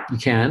sleep, you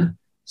can.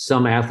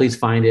 Some athletes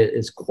find it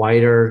is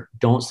quieter.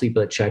 Don't sleep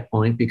at a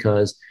checkpoint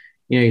because,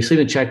 you sleep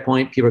at a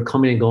checkpoint, people are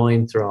coming and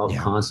going throughout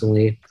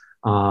constantly.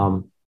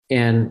 So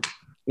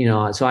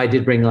I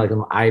did bring like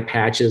eye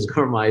patches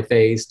over my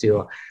face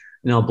to,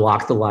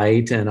 block the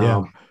light. And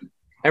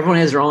everyone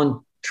has their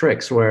own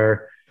tricks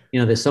where,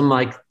 there's some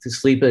like to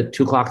sleep at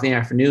 2:00 in the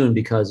afternoon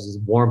because it's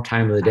a warm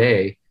time of the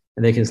day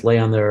and they can just lay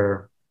on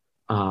their,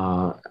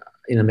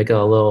 make a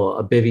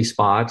bivy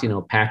spot,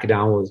 pack it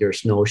down with your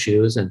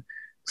snowshoes and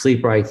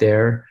sleep right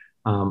there.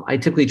 I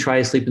typically try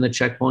to sleep in the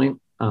checkpoint.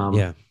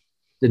 The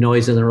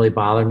noise doesn't really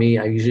bother me.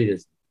 I usually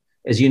just,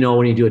 as you know,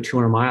 when you do a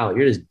 200 mile,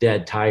 you're just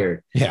dead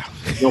tired. Yeah.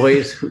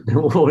 Noise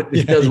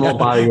won't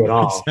bother you at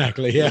all.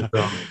 Exactly. Yeah.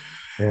 So,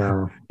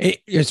 yeah.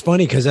 It's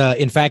funny because,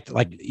 in fact,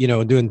 like,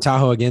 doing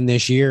Tahoe again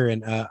this year.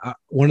 And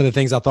one of the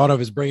things I thought of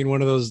is bringing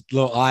one of those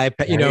little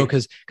iPad,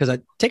 because I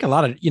take a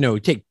lot of,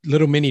 take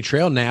little mini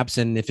trail naps.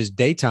 And if it's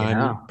daytime,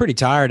 I'm pretty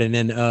tired. And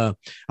then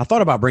I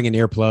thought about bringing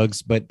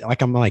earplugs, but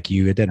like, I'm like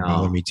you, it doesn't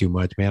bother me too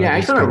much, man. Yeah, I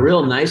found a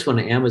real nice one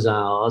on Amazon.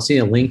 I'll see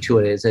a link to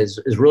it. It's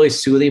really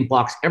soothing,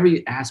 blocks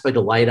every aspect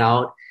of light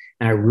out.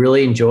 And I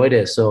really enjoyed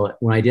it. So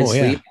when I did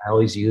sleep, I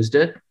always used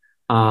it.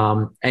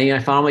 And I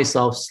found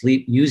myself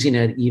using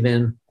it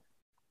even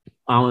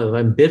if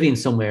I'm bivvying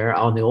somewhere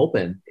out in the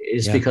open.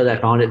 It's because I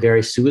found it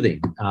very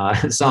soothing.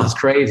 It sounds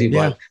crazy,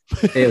 but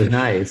it was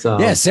nice.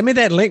 Send me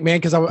that link, man,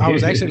 because I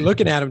was actually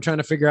looking at them trying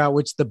to figure out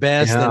which the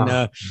best.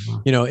 And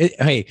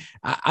hey,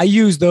 I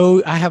use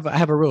those. I have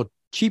a real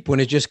cheap one.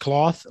 It's just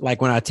cloth.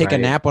 Like when I take a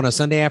nap on a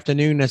Sunday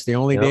afternoon, that's the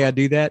only day I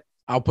do that.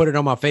 I'll put it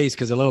on my face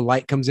because a little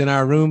light comes in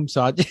our room.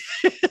 So I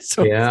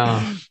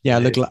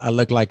I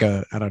look like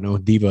a, I don't know,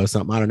 diva or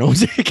something. I don't know.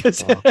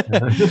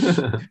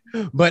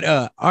 But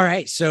all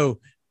right. So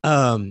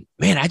man,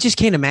 I just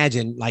can't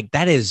imagine, like,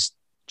 that is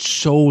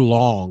so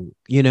long,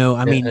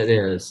 I mean, it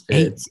is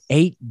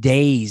 8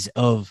 days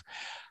of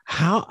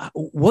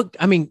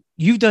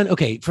you've done,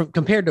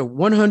 compared to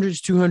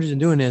 100s, 200s and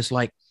doing this,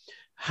 like,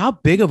 how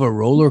big of a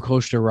roller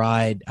coaster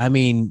ride? I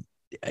mean,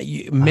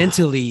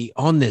 mentally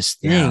on this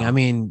thing. I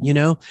mean,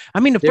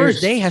 the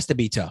first day has to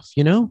be tough,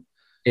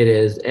 It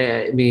is.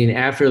 I mean,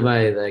 after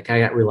I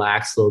got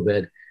relaxed a little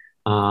bit,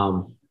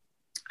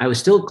 I was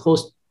still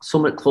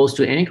somewhat close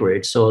to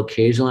Anchorage. So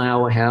occasionally I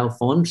will have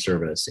phone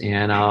service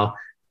and I'll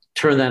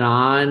turn that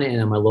on.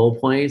 And on my low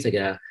points, I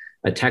get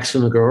a text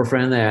from a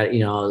girlfriend that,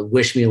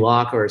 wish me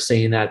luck, or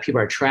saying that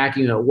people are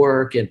tracking you at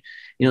work, and,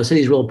 say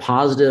these real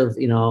positive,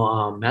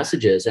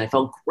 messages. And I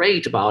felt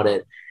great about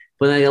it.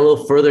 But then I got a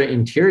little further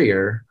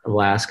interior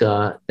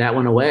Alaska, that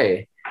went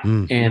away.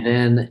 And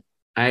then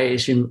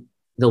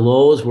the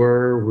lows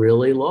were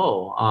really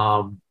low.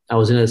 I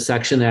was in a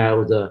section that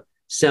was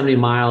 70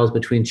 miles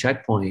between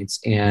checkpoints,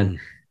 and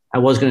I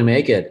was going to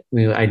make it.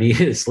 I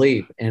needed to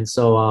sleep. And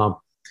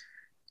so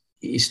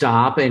you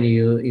stop and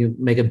you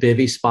make a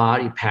bivy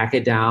spot, you pack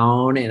it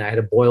down, and I had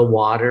to boil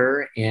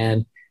water.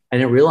 And I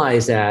didn't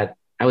realize that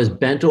I was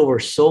bent over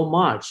so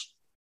much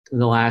in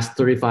the last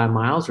 35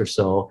 miles or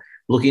so,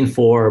 looking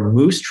for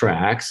moose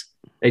tracks.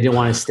 I didn't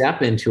want to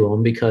step into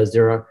them because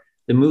the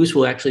moose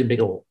will actually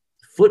make a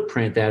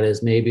footprint that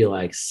is maybe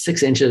like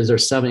 6 inches or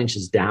 7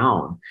 inches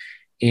down.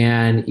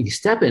 And if you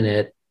step in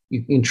it,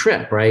 you can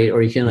trip, right?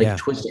 Or you can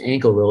twist the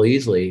ankle real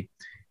easily.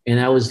 And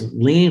I was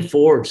leaning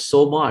forward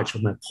so much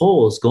with my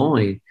poles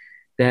going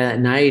that at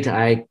night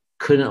I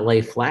couldn't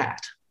lay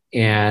flat.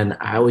 And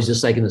I was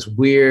just like in this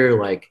weird,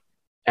 like,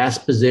 S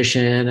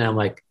position. And I'm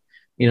like,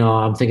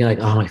 I'm thinking like,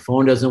 oh, my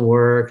phone doesn't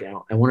work.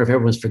 I wonder if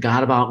everyone's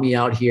forgot about me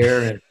out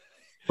here.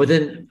 But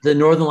then the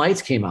Northern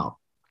Lights came out.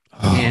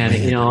 And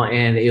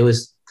it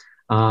was,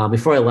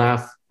 before I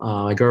left,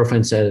 my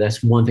girlfriend said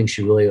that's one thing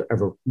she really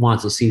ever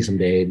wants to see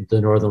someday,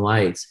 the Northern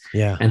Lights.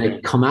 Yeah. And they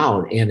come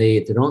out and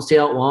they don't stay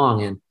out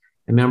long. And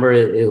I remember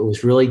it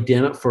was really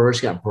dim at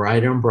first, got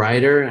brighter and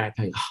brighter. And I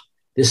think,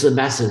 this is a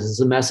message. This is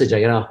a message.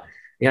 I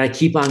gotta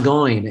keep on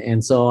going.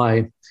 And so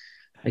I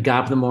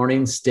got up in the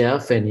morning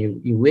stiff, and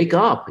you wake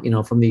up,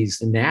 from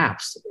these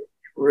naps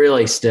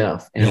really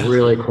stiff and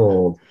really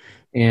cold.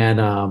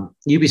 And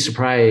you'd be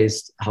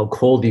surprised how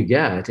cold you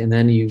get. And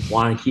then you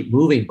want to keep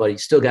moving, but you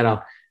still got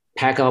to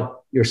pack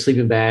up your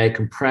sleeping bag,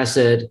 compress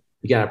it.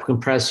 You got to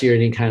compress your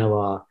any kind of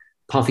a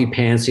puffy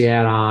pants you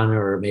had on,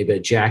 or maybe a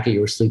jacket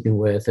you were sleeping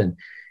with, and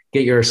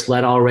get your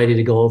sled all ready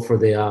to go for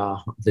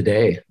the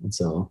day. And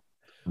so,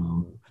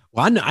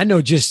 well, I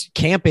know just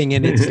camping,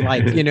 and it's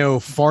like,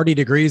 40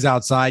 degrees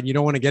outside. You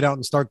don't want to get out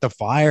and start the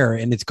fire,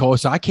 and it's cold.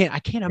 So I can't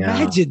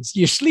imagine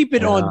you're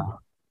sleeping on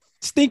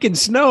stinking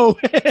snow,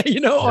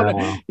 in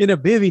a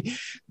bivvy,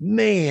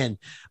 man.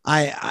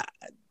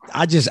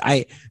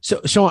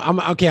 So I'm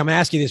okay. I'm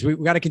asking this. We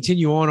got to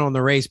continue on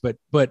the race, but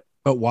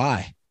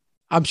why?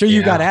 I'm sure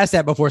you got asked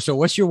that before. So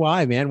what's your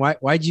why, man?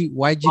 Why'd you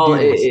do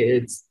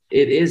this?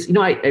 It is,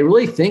 I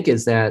really think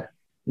is that,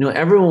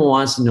 everyone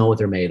wants to know what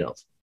they're made of.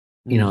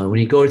 When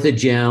you go to the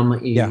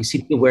gym, you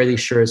see people wear these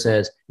shirts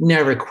that says,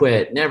 never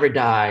quit, never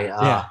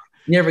die,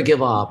 never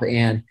give up.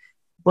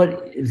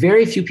 But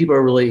very few people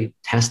are really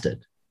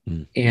tested.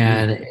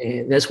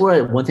 And that's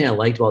one thing I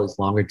liked about these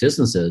longer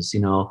distances.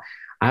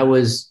 I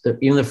was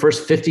even the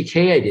first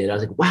 50K I did, I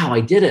was like, wow,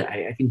 I did it.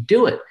 I can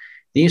do it.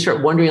 Then you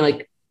start wondering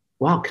like,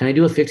 wow, can I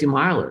do a 50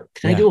 miler?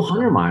 Can I do a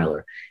 100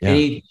 miler? And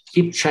you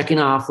keep checking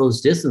off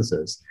those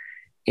distances,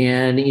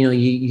 and,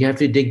 you have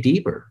to dig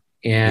deeper.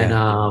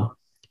 And,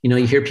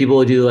 you hear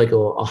people do like a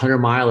 100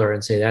 miler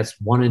and say that's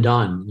one and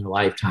done in a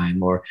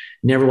lifetime, or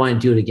never want to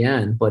do it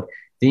again. But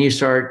then you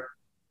start,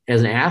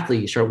 as an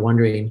athlete, you start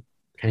wondering,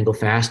 can I go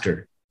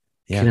faster?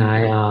 Yeah. Can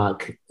I,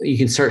 you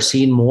can start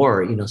seeing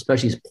more,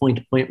 especially these point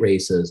to point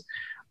races.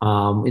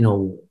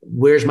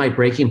 Where's my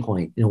breaking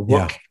point?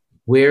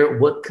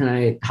 What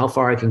can how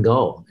far I can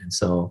go? And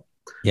so,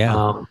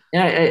 to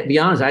be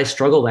honest, I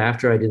struggled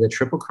after I did the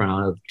Triple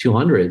Crown of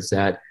 200s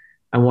that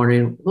I'm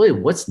wondering, really,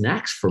 what's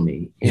next for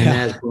me? And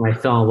that's when I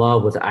fell in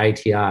love with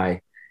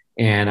ITI.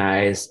 And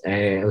I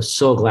was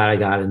so glad I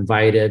got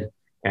invited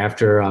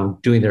after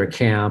doing their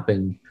camp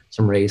and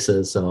some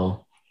races.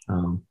 So,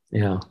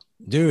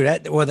 Dude,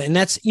 and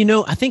that's,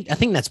 I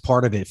think that's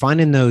part of it.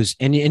 Finding those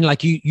and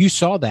like you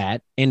saw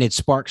that and it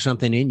sparked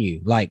something in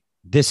you. Like,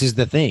 this is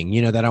the thing,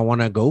 that I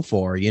want to go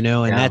for, and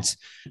that's,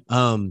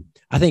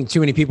 I think too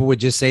many people would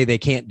just say they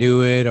can't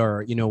do it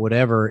or,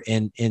 whatever.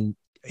 And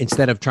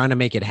instead of trying to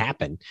make it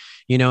happen,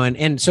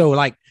 and so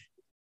like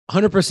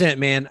 100%,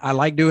 man, I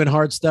like doing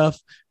hard stuff.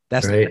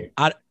 That's right.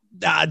 I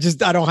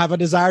don't have a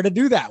desire to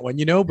do that one,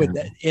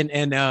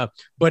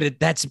 but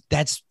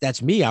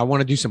that's me. I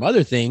want to do some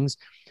other things.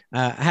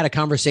 I had a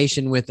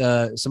conversation with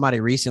somebody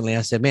recently.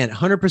 I said, man,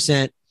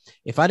 100%,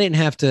 if I didn't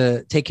have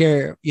to take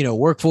care,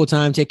 work full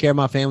time, take care of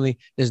my family,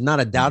 there's not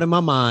a doubt in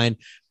my mind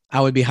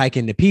I would be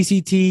hiking the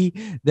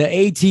PCT, the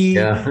AT,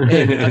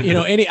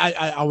 and,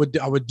 I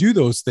would do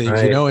those things,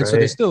 and so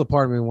there's still a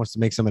part of me who wants to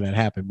make some of that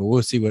happen, but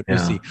we'll see we'll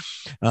see,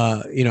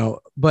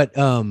 but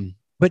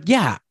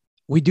yeah,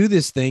 we do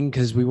this thing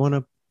because we want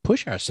to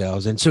push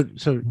ourselves. And so,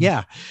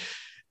 yeah,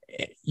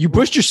 you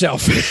pushed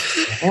yourself.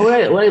 And what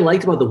I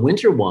liked about the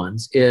winter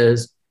ones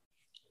is,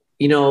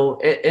 I think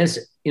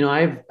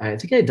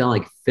I'd done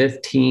like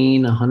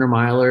 100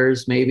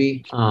 milers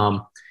maybe.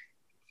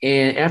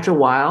 And after a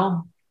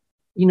while,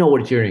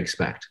 what you're going to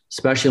expect,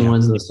 especially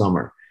ones in the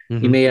summer.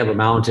 Mm-hmm. You may have a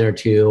mountain or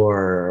two,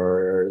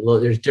 or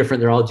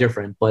they're all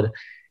different, but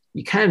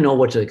you kind of know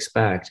what to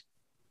expect.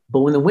 But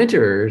when the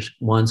winters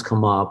ones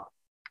come up,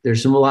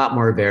 there's a lot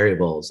more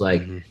variables,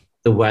 like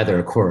the weather,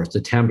 of course,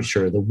 the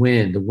temperature, the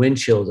wind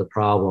chill is a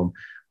problem.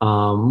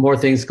 More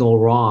things go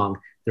wrong.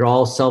 They're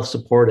all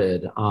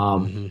self-supported.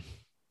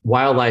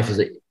 Wildlife is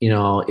a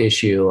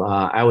issue.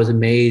 I was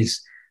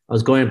amazed. I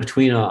was going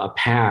between a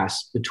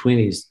pass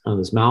between this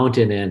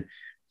mountain, and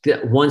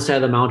one side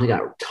of the mountain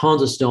got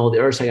tons of snow. The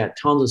other side got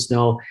tons of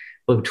snow,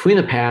 but between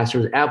the pass,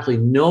 there was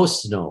absolutely no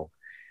snow.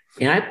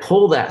 And I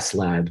pulled that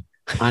sled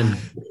on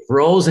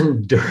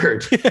frozen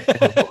dirt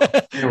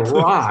and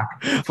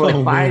rock for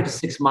like 5 to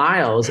 6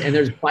 miles, and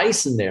there's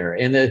bison there,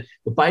 and the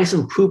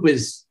bison poop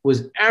was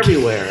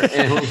everywhere,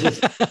 and it was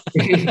just,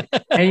 and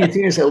you think to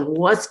yourself,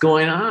 what's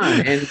going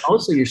on? And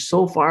also, you're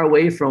so far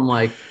away from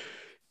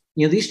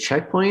these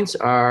checkpoints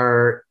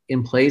are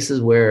in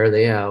places where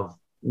they have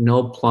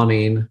no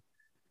plumbing,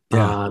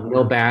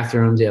 no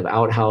bathrooms, they have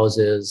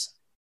outhouses.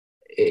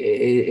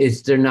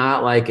 They're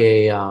not like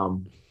a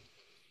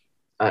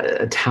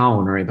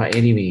town or by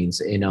any means,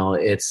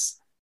 it's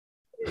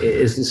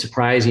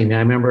surprising. I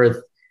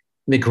remember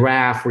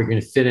McGrath, we're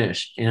going to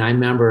finish, and I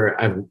remember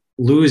I'm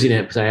losing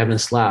it because I haven't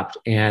slept,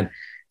 and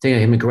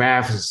thinking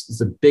McGrath is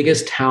the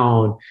biggest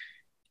town,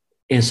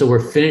 and so we're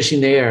finishing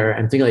there.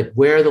 I'm thinking like,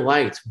 where are the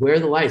lights? Where's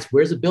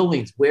the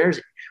buildings?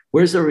 Where's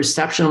the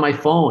reception on my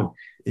phone?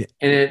 Yeah.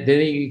 And then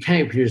you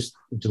kind of just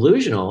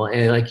delusional,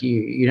 and like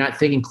you're not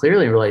thinking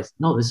clearly, and realize,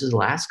 no, this is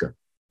Alaska.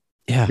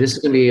 Yeah, this is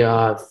going to be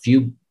a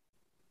few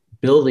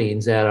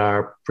buildings that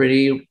are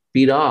pretty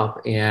beat up,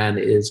 and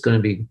it's going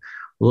to be a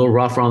little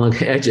rough on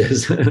the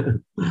edges.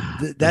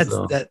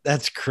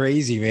 That's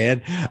crazy,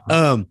 man.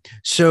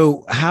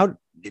 So I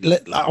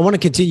want to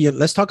continue.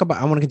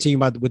 I want to continue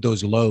with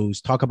those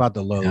lows. Talk about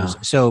the lows.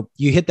 Yeah. So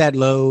you hit that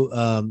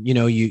low.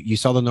 You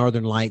saw the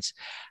Northern Lights.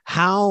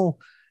 How,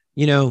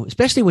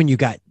 especially when you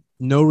got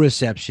no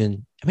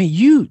reception. I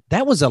mean,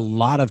 that was a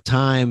lot of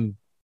time.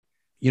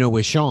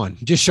 With Sean,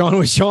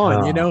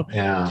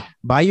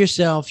 by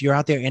yourself, you're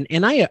out there.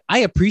 And I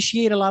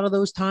appreciate a lot of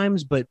those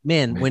times, but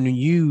man, when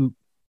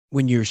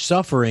you're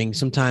suffering,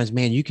 sometimes,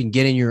 man, you can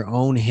get in your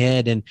own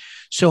head. And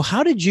so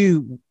how did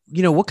you,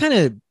 what kind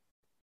of,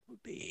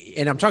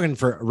 and I'm talking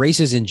for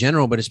races in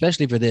general, but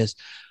especially for this,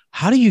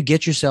 how do you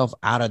get yourself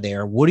out of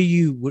there? What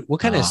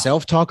kind of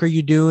self-talk are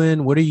you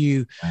doing? What are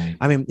you,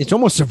 I mean, it's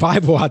almost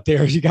survival out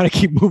there. You got to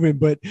keep moving,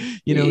 but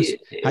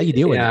how you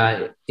deal with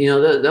it?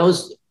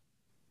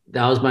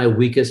 That was my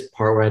weakest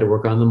part, where I had to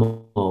work on the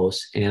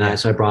most. And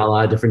so I brought a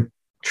lot of different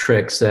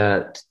tricks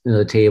at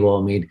the table.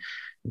 I mean,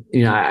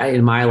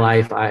 in my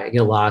life, I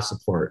get a lot of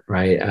support,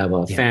 right? I have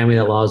a family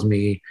that loves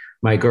me.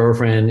 My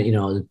girlfriend,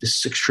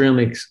 is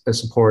extremely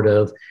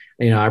supportive.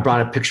 I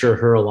brought a picture of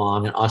her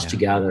along and us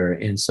together.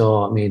 And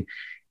so, I mean,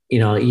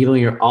 even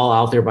when you're all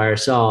out there by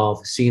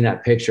yourself, seeing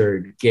that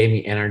picture gave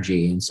me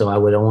energy. And so I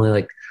would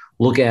only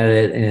look at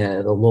it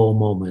in the low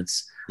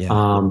moments.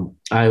 Yeah.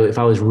 If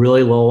I was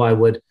really low, I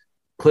would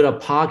put a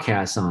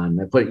podcast on.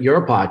 I put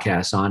your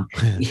podcast on.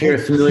 You hear a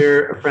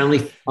familiar,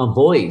 friendly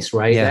voice,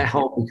 right? Yeah. That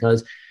helped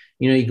because,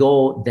 you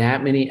go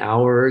that many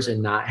hours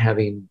and not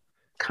having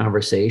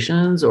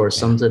conversations or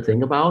something to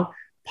think about.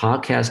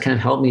 Podcasts kind of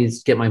helped me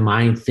get my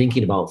mind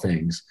thinking about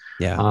things.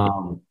 Yeah.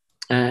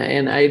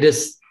 And I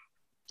just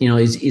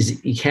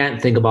is you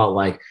can't think about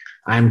like,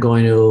 I'm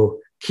going to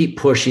keep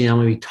pushing, I'm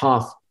going to be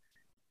tough.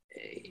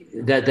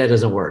 That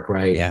doesn't work,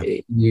 right? Yeah.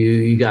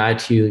 You got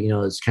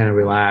to, it's kind of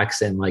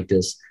relax and like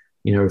this,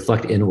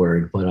 reflect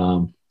inward. But,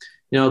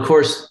 of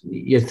course,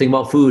 you have to think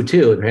about food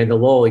too. If you're having the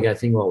low, you got to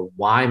think about,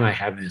 why am I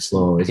having this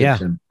low? Is it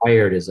because I'm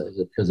tired? Is it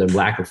because of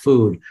lack of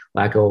food,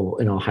 lack of,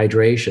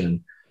 hydration?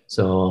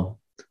 So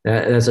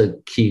that's a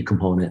key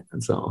component.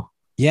 And so,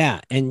 yeah.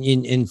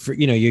 And for,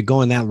 you're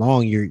going that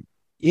long, you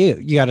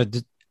got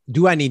to,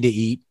 do I need to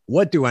eat?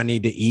 What do I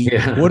need to eat?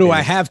 Yeah, what do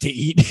I have to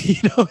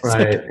eat?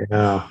 Right.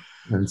 Yeah.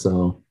 And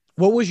so,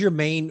 what was your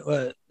main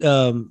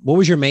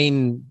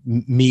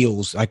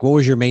meals? Like, what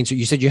was your main? So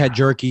you said you had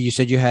jerky, you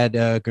said you had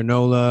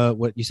granola.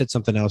 What, you said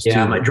something else too.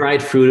 Yeah, my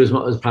dried fruit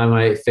was probably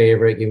my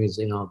favorite. Give me,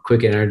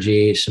 quick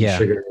energy, some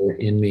sugar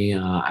in me.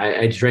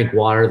 I drank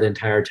water the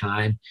entire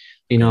time.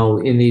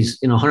 In these,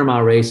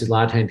 100-mile races, a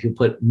lot of times people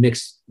put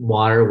mixed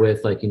water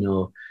with like,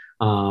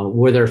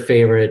 where their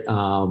favorite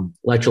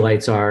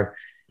electrolytes are.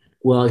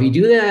 Well, if you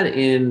do that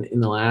in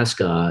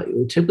Alaska,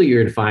 typically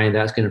you're going to find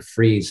that's going to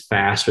freeze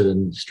faster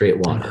than straight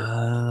water.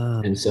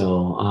 And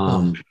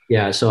so,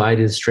 so I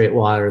did straight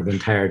water the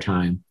entire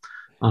time.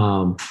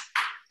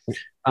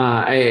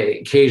 I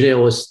occasionally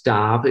will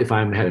stop if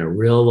I'm having a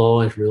real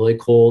low and it's really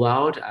cold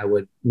out. I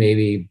would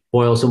maybe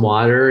boil some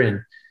water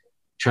and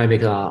try to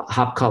make a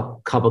hot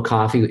cup of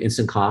coffee,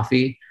 instant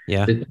coffee.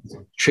 Yeah. The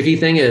tricky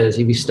thing is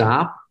if you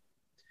stop,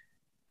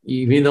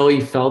 even though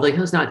you felt like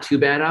it's not too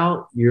bad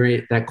out,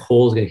 that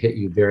cold is going to hit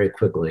you very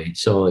quickly.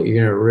 So you're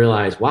going to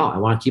realize, wow, I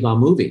want to keep on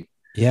moving.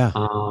 Yeah.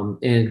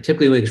 And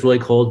typically when it's really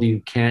cold, you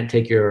can't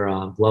take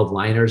your glove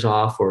liners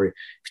off, or if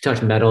you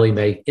touch metal, you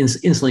may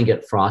instantly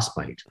get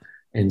frostbite.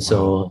 And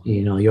so,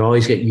 you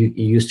always get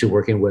used to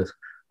working with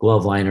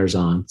glove liners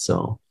on.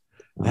 So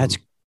that's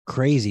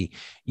crazy.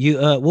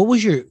 You, what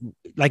was your,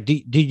 like,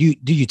 did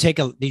you take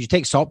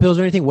salt pills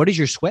or anything? What is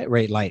your sweat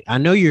rate like? I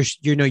know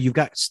you've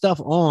got stuff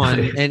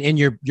on and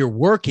you're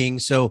working.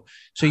 So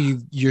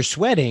you're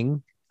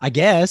sweating, I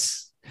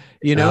guess,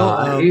 I don't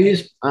know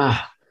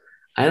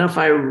if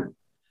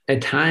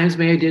at times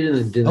maybe I did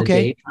in the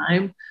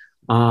daytime.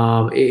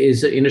 It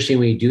is interesting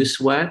when you do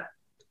sweat,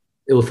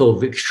 it will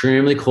feel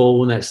extremely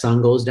cold when that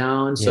sun goes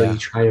down. So you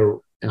try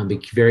to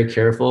be very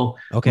careful.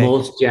 Okay.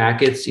 Most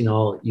jackets,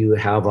 you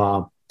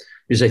have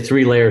there's a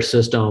 3-layer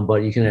system,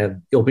 but you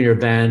can open your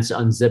vents,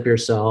 unzip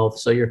yourself.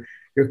 So you're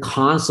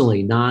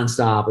constantly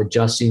nonstop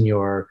adjusting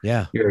your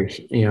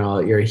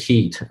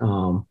heat.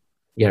 You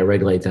got to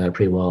regulate that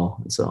pretty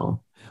well.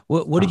 So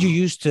what did you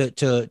use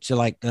to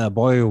like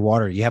boil your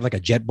water? You have like a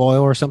jet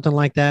boil or something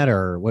like that,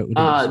 or what?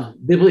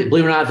 Believe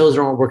it or not, those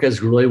don't work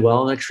as really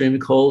well in extremely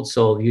cold.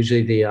 So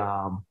usually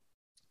the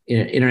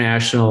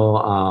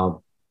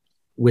international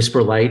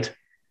Whisper Light,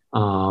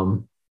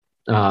 MSR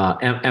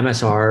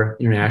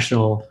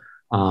International.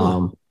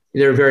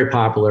 They're very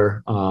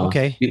popular.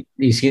 Okay.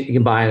 You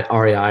can buy an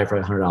REI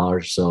for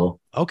 $100. So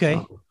okay,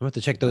 I'm have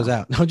to check those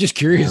out. I'm just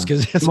curious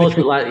because most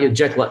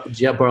jet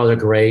boils are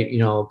great.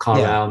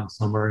 Colorado in the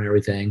summer and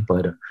everything.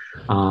 But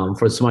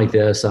for something like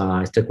this,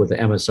 I stick with the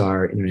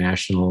MSR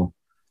International.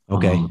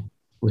 Okay.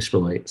 Whisper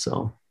Light.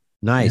 So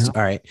nice.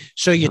 All right.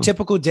 So your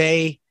typical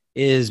day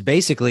is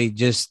basically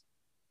you're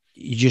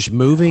just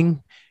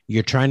moving.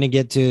 You're trying to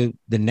get to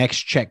the next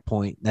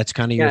checkpoint. That's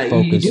kind of your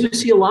focus. You do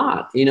see a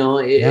lot,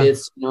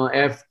 it's,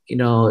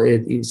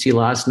 you see a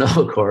lot of snow,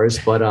 of course,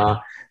 but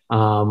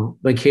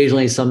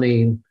occasionally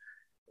something,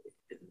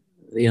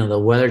 the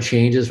weather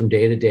changes from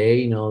day to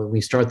day. When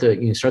you start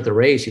the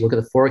race, you look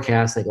at the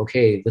forecast, like,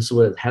 okay, this is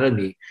what ahead of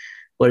me.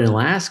 But in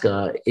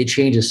Alaska, it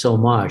changes so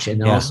much.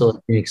 And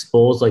also being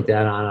exposed like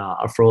that on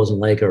a frozen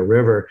lake or a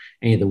river,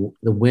 and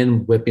the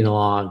wind whipping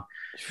along,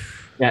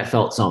 that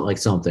felt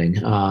something.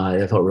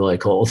 It felt really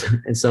cold.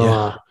 And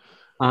so,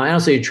 and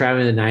also you're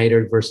traveling at night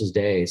or versus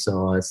day.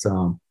 So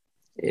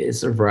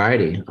it's a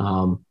variety.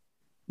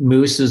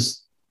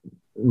 Moose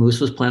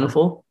was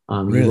plentiful.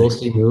 Really? You will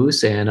see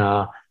moose. And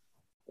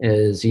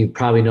as you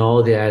probably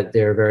know, that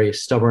they're a very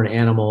stubborn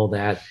animal,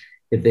 that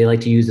if they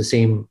like to use the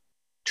same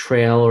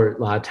trail, or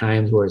a lot of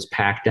times where it's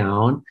packed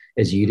down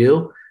as you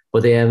do,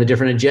 but they have a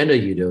different agenda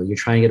you do. You're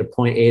trying to get a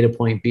point A to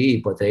point B,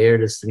 but they are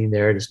just sitting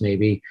there, just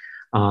maybe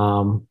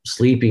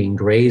sleeping,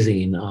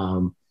 grazing,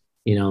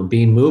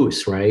 being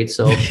moose, right?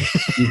 So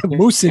you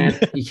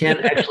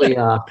can't actually,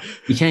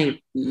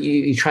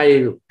 you try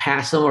to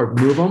pass them or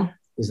move them,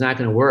 it's not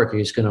going to work.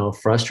 You're just going to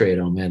frustrate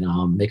them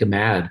and make them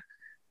mad.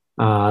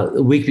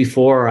 The week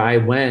before I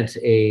went,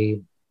 a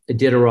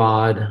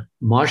Iditarod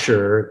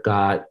musher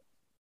got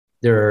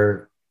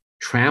their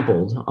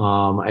trampled.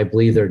 I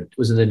believe there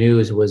was in the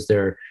news, was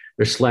their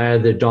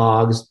sled, their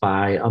dogs,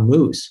 by a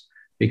moose,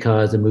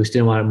 because the moose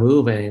didn't want to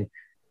move, and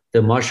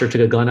the musher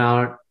took a gun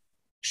out,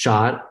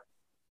 shot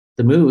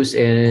the moose,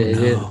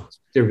 and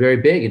they're very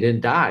big. It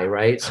didn't die,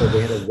 right? So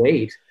they had to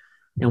wait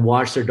and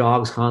watch their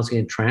dogs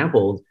constantly get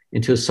trampled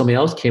until somebody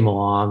else came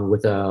along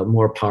with a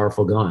more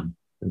powerful gun.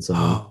 And so,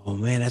 oh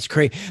man, that's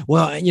crazy.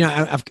 Well,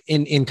 I've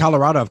in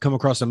Colorado, I've come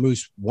across a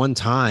moose one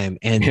time,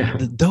 and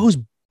those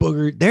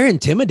booger. They're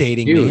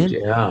intimidating, huge,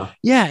 man. yeah.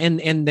 Yeah.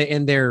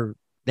 And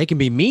they can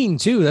be mean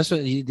too. That's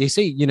what they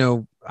say, you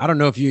know. I don't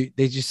know if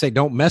they just say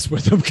don't mess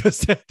with them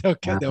because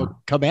they'll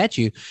come at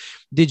you.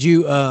 Did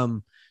you,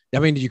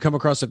 did you come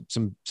across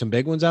some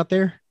big ones out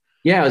there?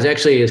 Yeah,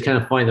 it's kind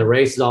of funny. The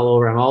race is all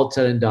over. I'm all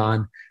said and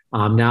done.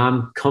 Now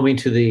I'm coming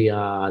to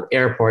the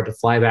airport to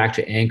fly back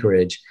to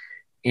Anchorage.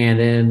 And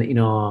then, you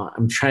know,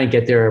 I'm trying to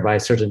get there by a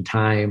certain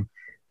time.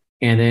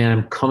 And then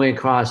I'm coming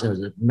across, and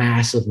there's a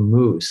massive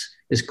moose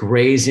just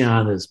grazing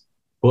on this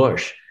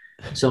bush.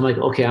 So I'm like,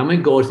 okay, I'm going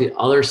to go to the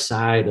other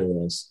side of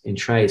this and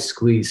try to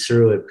squeeze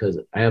through it because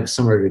I have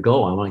somewhere to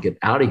go. I want to get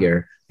out of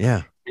here.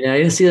 Yeah. And I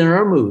didn't see that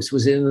our moose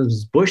was in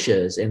those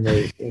bushes, and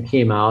it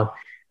came out.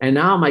 And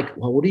now I'm like,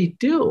 well, what do you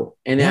do?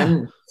 And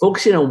I'm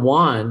focusing on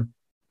one,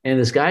 and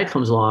this guy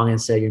comes along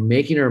and said, you're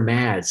making her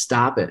mad.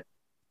 Stop it.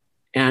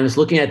 And I'm just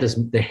looking at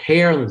the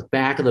hair on the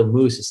back of the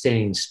moose is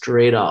standing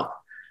straight up.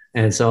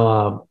 And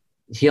so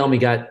he helped me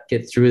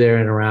get through there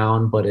and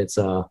around, but it's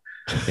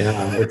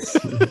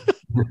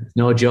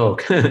no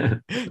joke.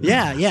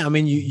 Yeah. I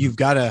mean, you've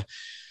got to,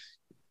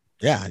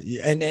 yeah.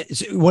 And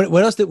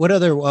what else? What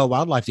other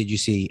wildlife did you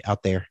see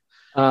out there?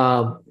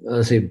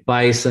 Let's see,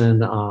 bison.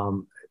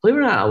 Believe it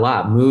or not, a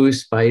lot.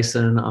 Moose,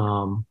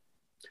 bison.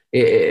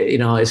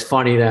 It's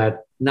funny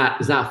that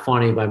it's not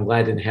funny, but I'm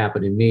glad it didn't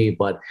happen to me.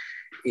 But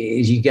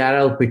you got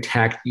to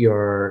protect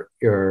your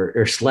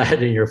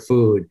sled and your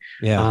food.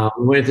 Yeah.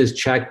 We went to this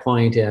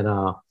checkpoint, and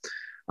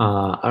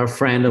a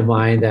friend of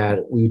mine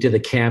that we did the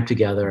camp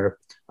together.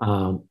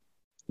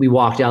 We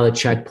walked out of the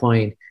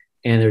checkpoint,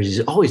 and there's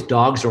always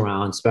dogs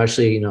around,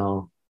 especially these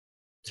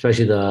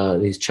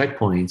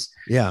checkpoints.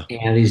 Yeah.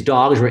 And these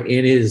dogs were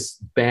in his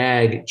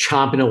bag,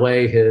 chomping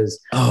away his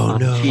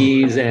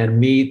cheese and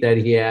meat that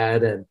he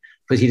had, and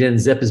because he didn't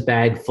zip his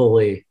bag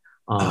fully.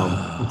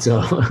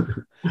 So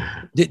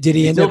did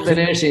he end up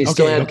finishing? He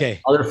still had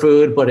other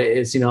food, but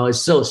it's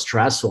still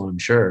stressful, I'm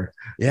sure.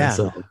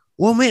 Yeah.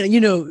 Well, man,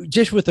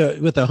 just with a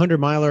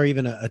 100-mile or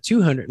even a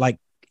 200, like,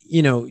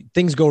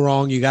 things go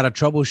wrong, you got to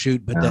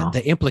troubleshoot, but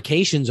the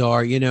implications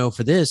are,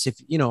 for this, if,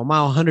 a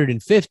mile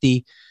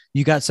 150,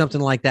 you got something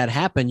like that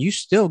happen, you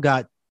still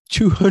got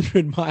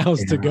 200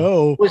 miles to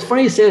go. Well, it's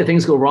funny you say that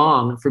things go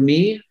wrong. For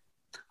me,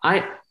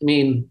 I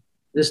mean,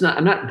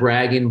 I'm not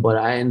bragging, but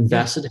I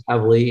invested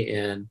heavily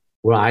in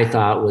what I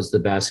thought was the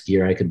best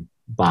gear I could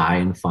buy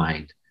and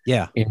find.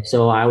 Yeah. And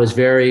so I was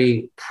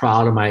very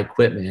proud of my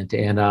equipment.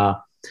 And I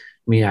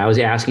was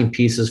asking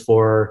pieces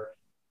for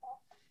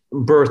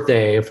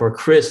birthday, for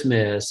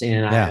Christmas,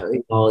 and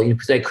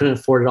because I couldn't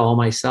afford it all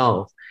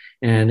myself.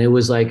 And it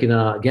was like,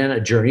 again, a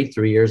journey,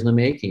 3 years in the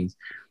making.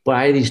 But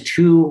I had these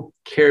two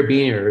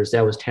carabiners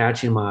that was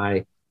attaching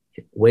my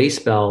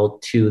waist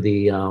belt to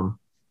the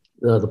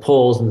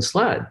poles in the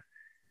sled.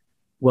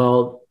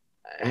 Well,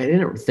 I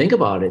didn't think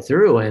about it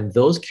through. And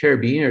those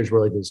carabiners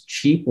were like those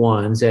cheap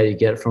ones that you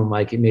get from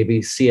like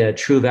maybe see at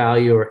True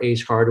Value or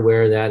Ace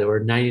Hardware that were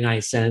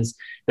 99 cents.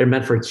 They're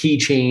meant for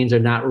keychains. They're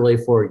not really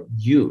for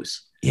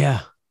use. Yeah.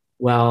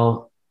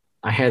 Well,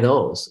 I had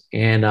those.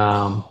 And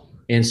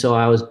so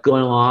I was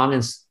going along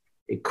and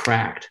it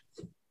cracked.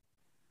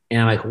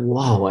 And I'm like,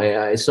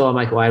 whoa. So I'm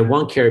like, well, I had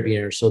one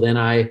carabiner. So then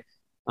I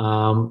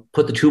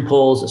put the two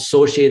poles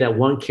associated that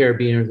one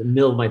carabiner in the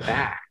middle of my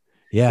back.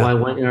 Yeah. Well, I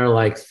went there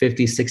like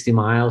 50, 60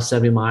 miles,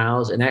 70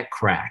 miles, and that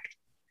cracked.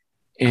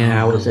 And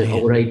I was like,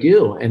 what do I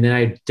do? And then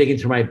I dig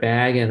into my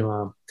bag, and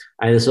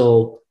I had this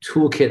old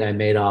toolkit I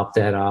made up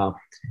that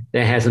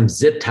has some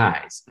zip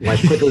ties. I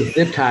put those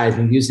zip ties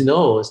and using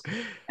those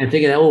and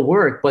thinking that will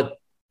work. But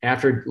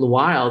after a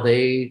while,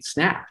 they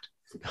snapped.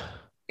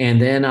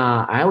 And then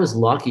I was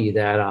lucky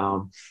that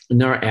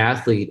another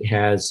athlete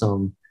had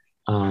some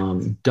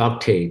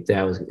duct tape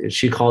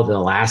she called it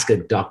Alaska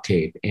duct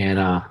tape.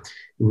 And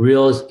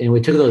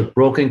we took those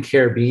broken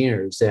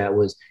carabiners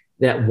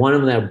that one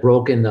of them that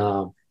broke in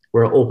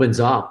where it opens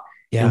up,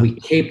 and we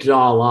taped it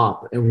all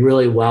up and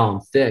really well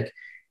and thick,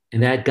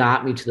 and that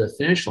got me to the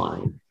finish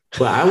line.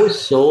 But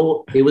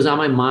it was on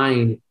my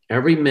mind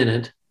every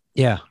minute,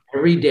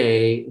 every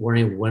day,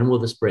 wondering when will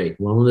this break?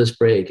 When will this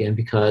break? And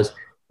because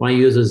when I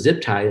used a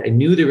zip tie, I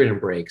knew they were going to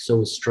break, so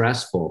it was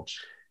stressful,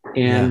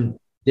 and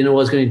didn't know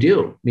what I was going to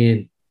do. I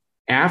mean,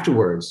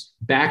 afterwards,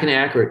 back in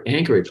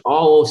Anchorage,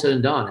 all said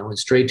and done, I went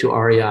straight to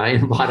REI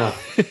and bought a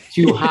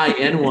few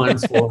high-end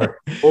ones for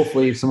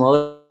hopefully some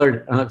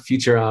other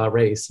future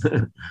race.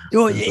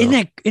 Well,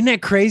 isn't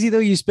that crazy though?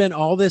 You spent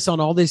all this on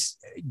all this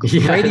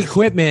great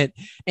equipment,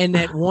 and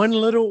that one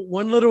little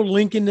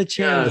link in the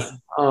chain. Yes.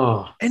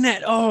 Oh, and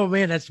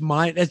that's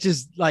mine. That's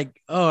just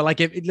like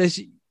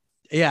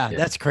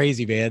that's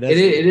crazy, man. It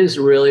is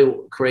really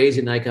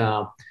crazy. Like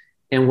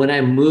and when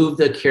I moved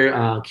the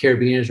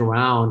carabiners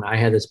around, I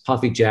had this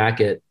puffy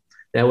jacket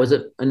that was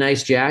a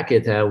nice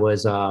jacket that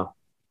was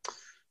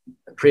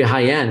pretty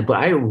high end, but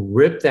I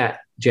ripped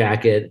that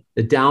jacket.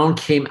 The down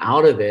came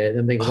out of it, and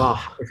I'm thinking, wow,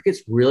 if it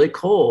gets really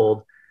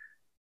cold,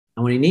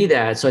 I'm going to need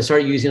that. So I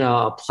started using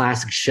a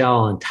plastic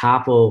shell on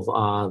top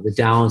of the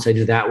down. So I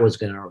knew that was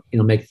going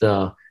to, make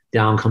the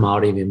down come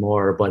out even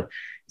more. But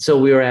so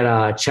we were at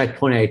a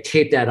checkpoint. I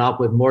taped that up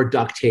with more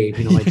duct tape,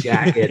 my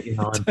jacket, And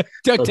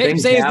duct tape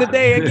saves the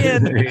day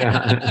again.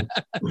 Yeah.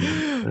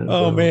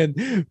 Oh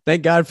man.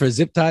 Thank God for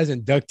zip ties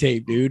and duct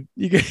tape, dude.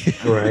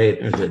 Right.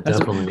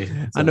 Definitely.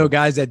 I know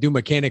guys that do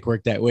mechanic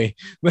work that way.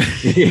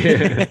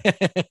 Yeah.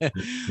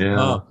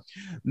 Oh,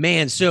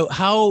 man. So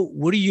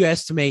what do you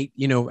estimate,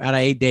 out of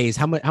 8 days,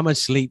 how much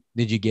sleep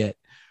did you get?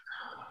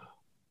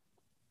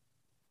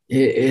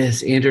 It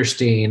is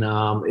interesting.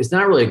 It's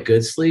not really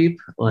good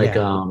sleep, like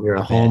you're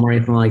at home or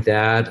anything like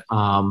that.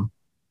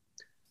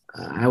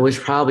 I was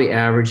probably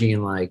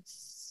averaging like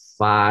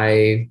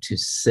 5 to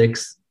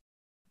 6,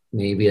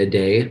 maybe a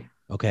day.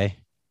 Okay.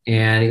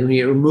 And when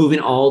you're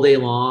moving all day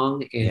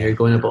long and you're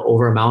going up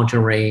over a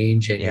mountain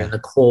range and you're in the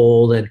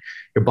cold and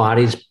your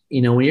body's,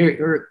 when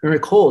you're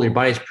cold, your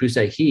body's produce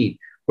that heat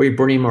where you're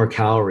burning more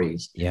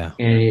calories. Yeah.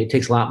 And it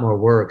takes a lot more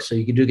work. So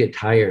you do get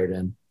tired.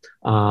 And,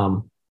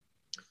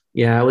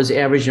 I was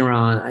averaging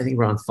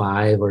around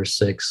 5 or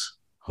 6.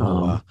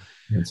 Wow.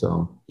 And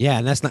so,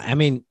 and that's not,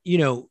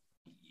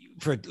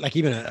 for like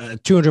even a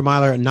 200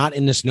 miler, not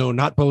in the snow,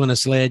 not pulling a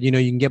sled, you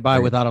can get by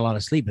without a lot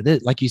of sleep. But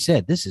this, like you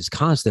said, this is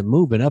constant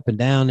moving up and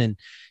down, and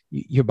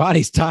your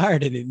body's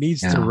tired and it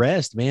needs to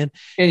rest, man.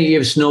 And you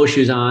have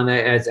snowshoes on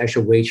that adds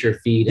extra weight to your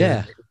feet.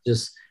 Yeah. And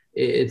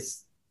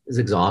it's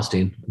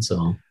exhausting. And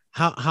so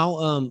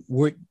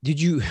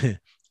did you,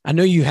 I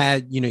know you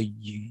had,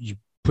 you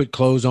put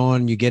clothes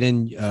on, you get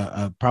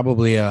in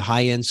probably a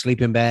high-end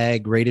sleeping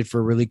bag rated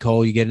for really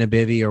cold, you get in a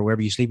bivvy or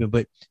wherever you're sleeping,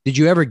 but did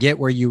you ever get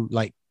where you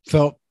like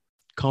felt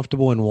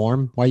comfortable and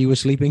warm while you were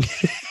sleeping?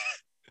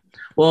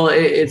 Well,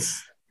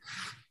 it's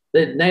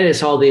the night I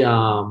saw the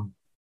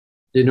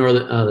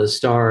northern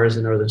stars,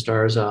 northern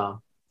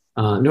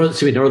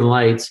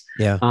lights.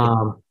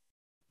 Yeah.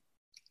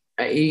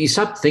 You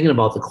stop thinking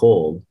about the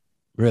cold,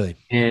 really,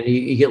 and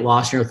you get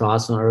lost in your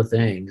thoughts on other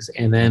things,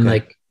 and then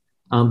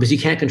because you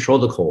can't control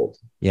the cold.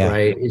 Yeah.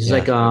 Right. It's just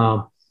like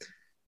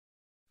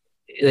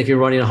you're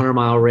running a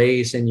 100-mile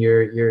race and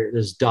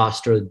there's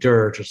dust or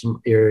dirt or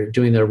you're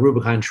doing the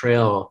Rubicon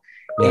Trail.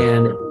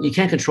 And you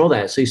can't control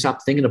that. So you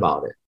stop thinking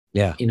about it.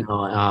 Yeah.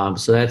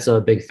 So that's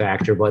a big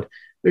factor, but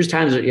there's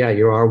times that,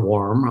 you are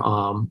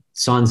warm,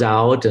 sun's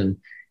out and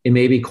it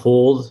may be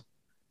cold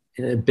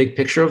in a big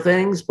picture of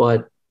things,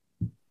 but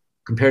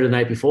compared to the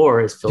night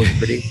before, it feels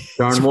pretty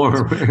darn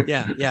warm.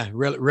 Yeah.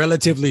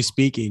 Relatively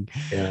speaking.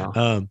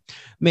 Yeah.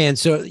 Man.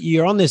 So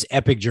you're on this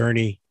epic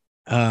journey,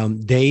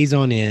 days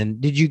on end.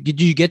 Did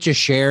you get to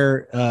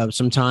share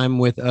some time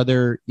with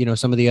other,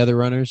 some of the other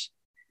runners?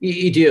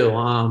 You do.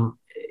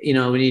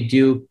 When you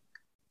do,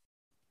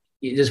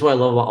 this is what I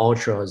love about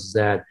ultras is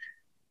that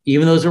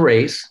even though it's a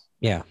race,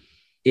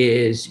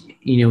 is,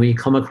 when you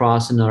come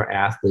across another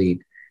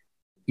athlete,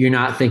 you're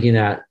not thinking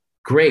that,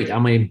 great,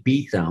 I'm going to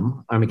beat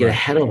them, I'm going to get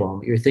ahead of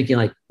them. You're thinking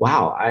like,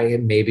 wow, I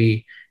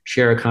maybe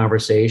share a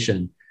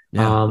conversation.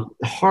 The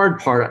hard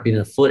part of being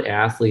a foot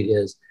athlete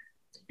is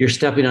you're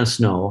stepping on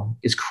snow,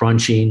 it's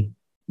crunching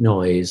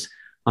noise.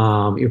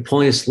 You're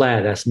pulling a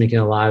sled, that's making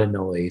a lot of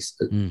noise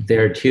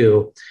there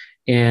too.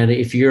 And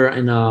if you're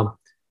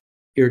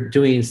you're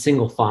doing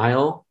single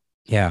file,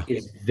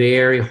 it's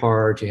very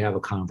hard to have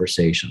a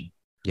conversation.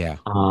 Yeah.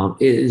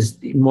 It is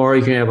more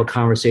you can have a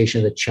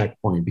conversation at the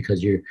checkpoint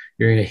because you're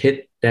going to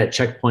hit that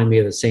checkpoint maybe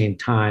at the same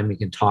time. You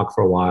can talk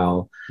for a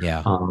while.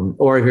 Yeah.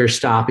 Or if you're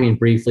stopping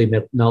briefly,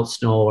 melt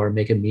snow or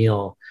make a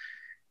meal,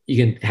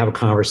 you can have a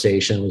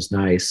conversation. It was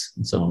nice.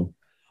 And so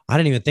I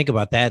didn't even think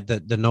about that.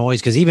 The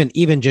noise, because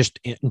even just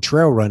in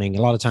trail running,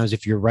 a lot of times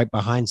if you're right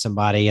behind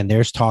somebody and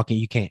there's talking,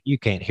 you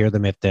can't hear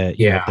them if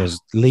if there's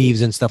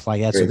leaves and stuff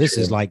like that. Very so this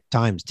true. Is like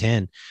times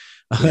 10,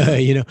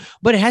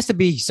 but it has to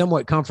be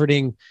somewhat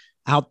comforting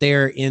out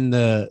there in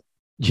the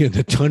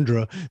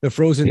tundra, the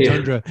frozen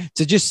tundra,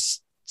 to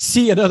just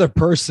see another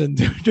person.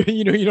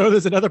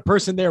 There's another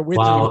person there with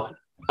you.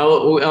 I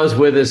was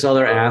with this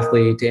other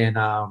athlete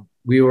and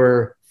we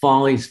were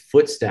following his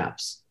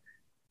footsteps.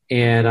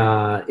 And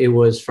it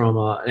was from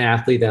an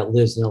athlete that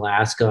lives in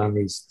Alaska on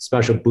these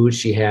special boots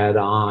she had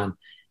on.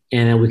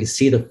 And then we could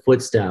see the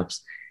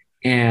footsteps.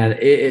 And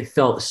it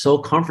felt so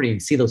comforting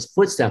to see those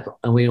footsteps.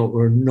 And we know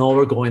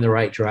we're going the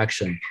right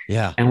direction.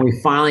 Yeah. And we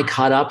finally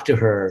caught up to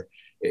her.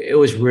 It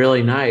was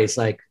really nice.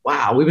 Like,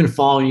 wow, we've been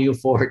following you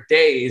for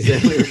days.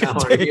 And we're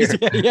days.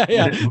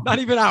 Yeah. Not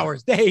even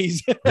hours,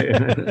 days.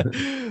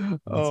 Man,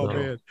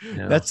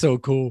 that's so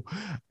cool.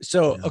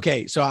 So,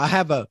 okay. So I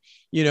have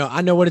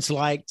I know what it's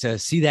like to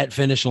see that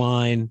finish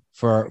line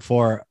for a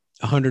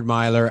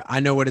 100-miler. I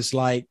know what it's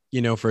like,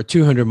 for a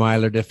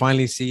 200-miler to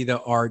finally see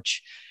the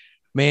arch,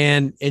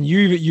 man. And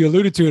you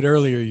alluded to it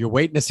earlier. You're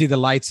waiting to see the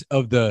lights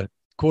of the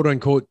quote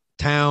unquote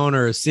town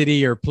or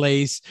city or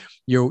place.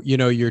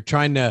 You're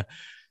trying to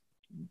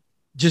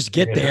just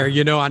get there.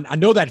 I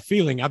know that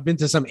feeling. I've been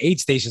to some aid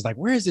stations. Like,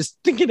 where is this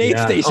thinking aid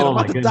station? I'm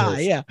about to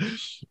die. Yeah.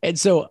 And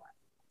so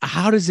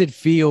how does it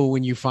feel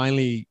when you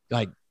finally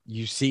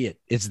you see it?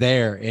 It's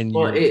there, and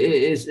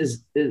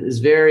it's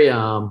very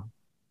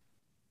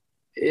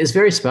it's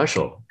very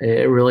special.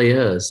 It really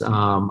is.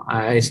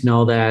 I just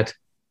know that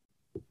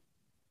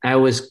I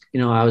was,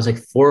 I was like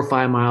 4 or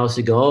 5 miles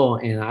to go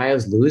and I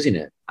was losing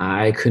it.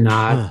 I could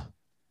not,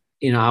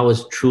 I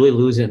was truly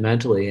losing it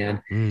mentally.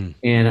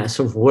 And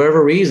so for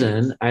whatever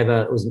reason,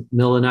 it was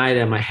middle of the night, I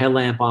had my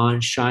headlamp on,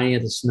 shining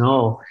at the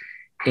snow.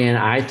 And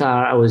I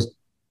thought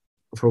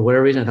for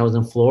whatever reason, I thought I was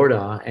in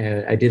Florida,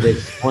 and I did the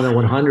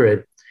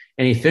 100,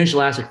 and he finished the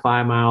last like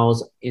 5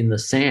 miles in the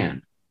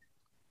sand.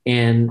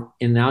 And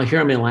now here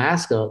I'm in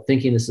Alaska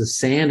thinking this is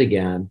sand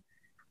again.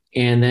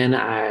 And then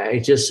I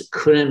just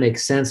couldn't make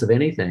sense of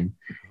anything.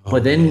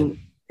 But then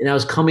and I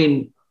was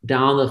coming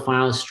down the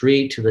final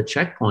street to the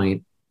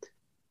checkpoint,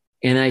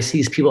 and I see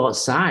these people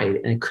outside,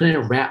 and I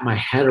couldn't wrap my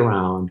head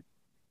around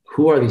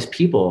who are these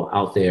people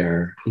out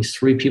there, these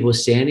 3 people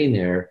standing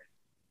there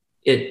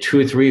at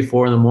 2, 3,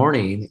 4 in the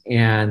morning.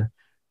 And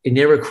it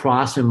never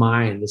crossed my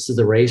mind. This is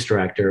the race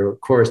director.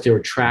 Of course, they were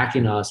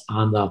tracking us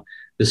on the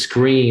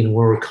screen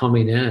where we're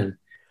coming in.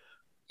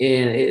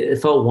 And it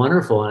felt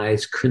wonderful. And I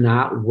just could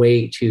not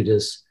wait to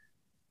just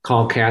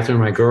call Catherine,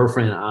 my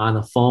girlfriend, on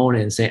the phone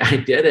and say, I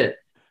did it.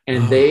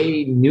 And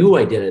they knew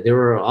I did it. They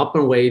were up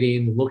and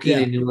waiting, looking,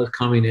 they knew I was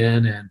coming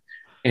in. And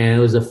it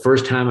was the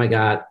first time I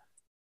got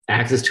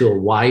access to a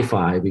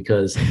Wi-Fi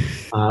because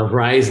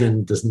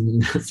Verizon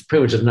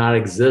pretty much does not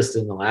exist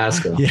in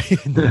Alaska.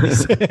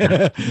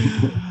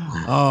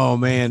 Oh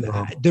man,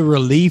 the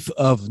relief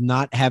of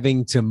not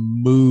having to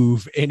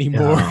move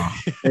anymore.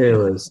 It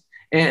was,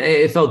 and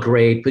it felt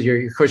great. But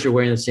of course, you're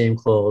wearing the same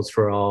clothes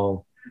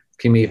for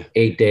can be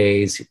 8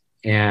 days,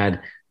 and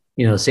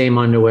same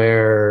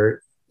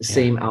underwear,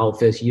 same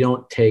outfits. You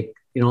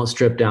don't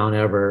strip down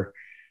ever.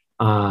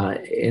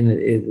 And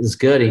it's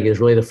good. It's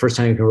really the first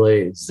time you can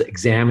really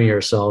examine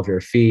yourself, your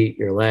feet,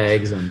 your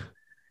legs, and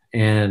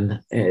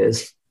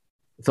it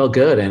felt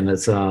good. And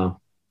it's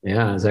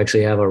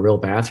actually have a real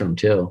bathroom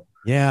too.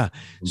 Yeah.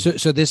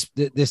 So this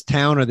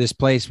town or this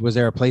place, was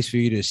there a place for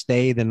you to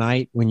stay the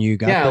night when you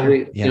got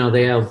there?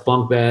 They have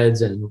bunk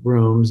beds and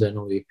rooms,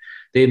 and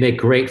they make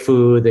great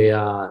food. They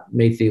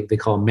they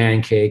call them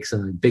man cakes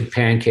and big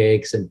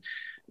pancakes, and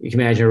you can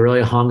imagine you're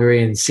really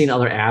hungry and seeing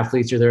other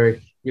athletes.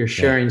 You're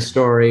sharing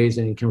stories,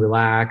 and you can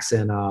relax.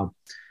 And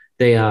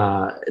they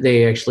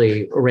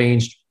actually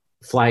arranged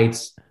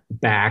flights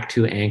back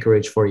to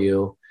Anchorage for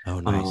you.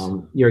 Oh,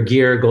 nice. Your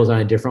gear goes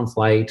on a different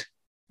flight.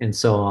 And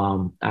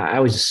so I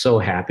was just so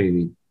happy to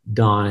be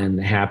done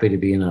and happy to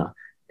be in a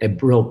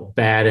real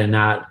bed and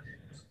not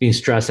being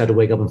stressed. I had to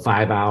wake up in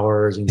 5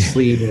 hours and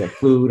sleep and get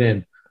food,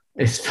 and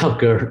it felt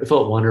good. It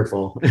felt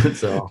wonderful.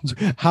 So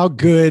how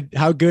good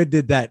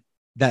did that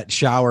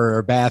shower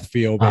or bath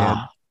feel,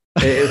 man?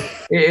 It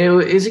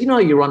is,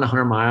 you run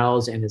 100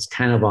 miles and it's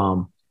kind of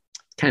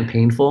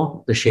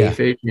painful, the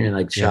chafing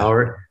and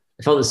shower.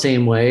 I felt the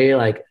same way.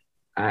 Like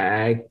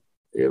it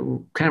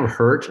kind of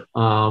hurt a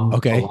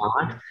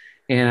lot.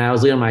 And I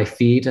was leaving my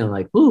feet and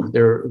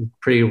they're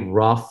pretty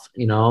rough,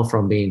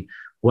 from being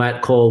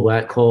wet,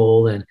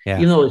 cold. And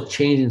even though it's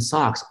changing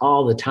socks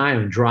all the time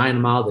and drying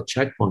them out of the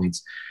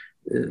checkpoints,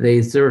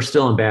 they were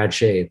still in bad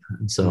shape.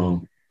 And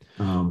so,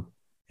 man.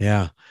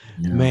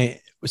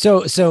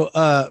 So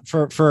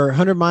for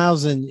 100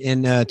 miles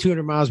and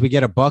 200 miles, we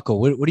get a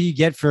buckle. What do you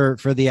get for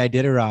the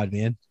Iditarod,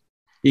 man?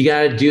 You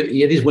got to do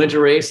these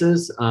winter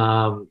races.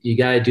 You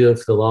got to do it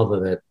for the love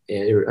of it.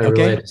 I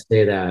really have to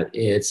say that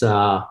it's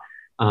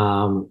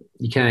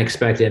you can't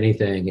expect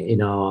anything.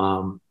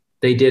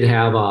 They did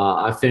have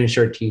a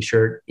finisher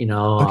T-shirt. They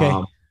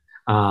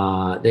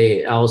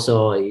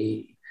also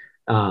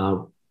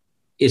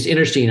it's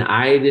interesting.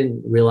 I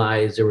didn't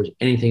realize there was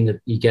anything that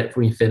you get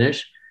when you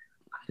finish.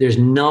 There's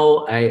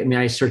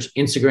I searched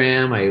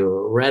Instagram, I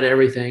read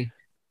everything.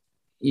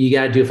 You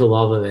got to do it for the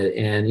love of it.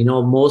 And,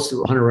 most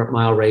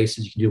 100-mile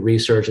races, you can do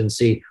research and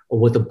see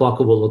what the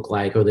buckle will look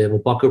like, or they have a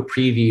buckle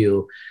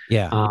preview.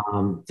 Yeah.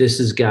 This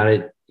has got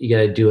it. You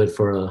got to do it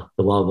for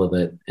the love of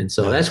it. And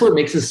so that's what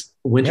makes this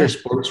winter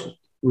sports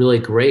really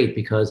great,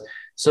 because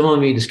some of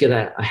them you just get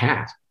a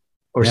hat,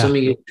 or some of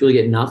you truly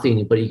get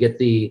nothing, but you get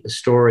the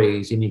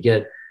stories, and you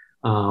get,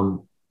 I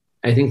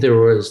think there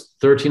was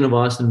 13 of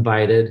us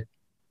invited.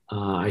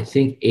 I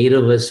think 8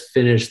 of us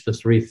finished the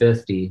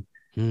 350.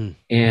 But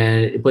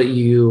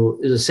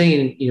there's a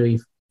saying, you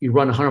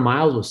run 100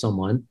 miles with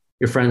someone,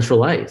 you're friends for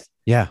life.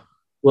 Yeah.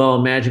 Well,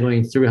 imagine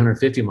going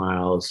 350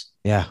 miles.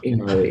 Yeah.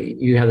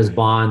 You have this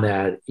bond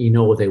that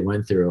what they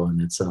went through,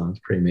 and it's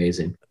pretty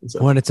amazing.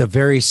 When it's a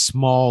very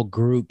small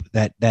group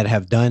that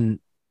have done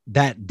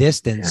that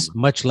distance,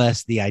 much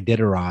less the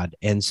Iditarod.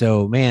 And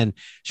so, man,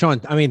 Sean,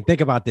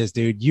 think about this,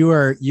 dude.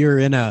 You're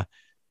in a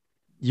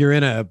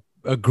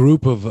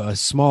group of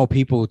small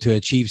people to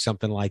achieve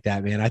something like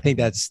that, man. I think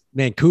that's,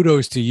 man,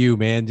 kudos to you,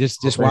 man.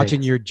 Just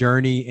watching your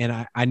journey.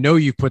 And I know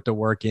you put the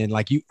work in.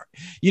 Like you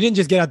didn't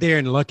just get out there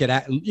and look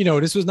at,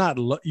 this was not,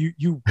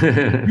 you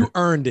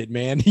earned it,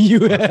 man.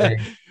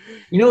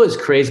 What's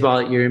crazy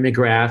about you're in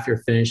McGrath,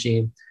 you're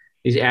finishing,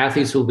 these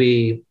athletes will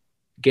be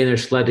getting their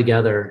sled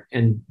together,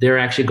 and they're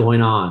actually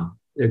going on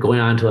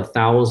to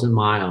 1,000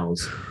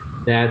 miles.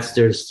 There's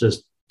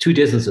 2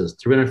 distances,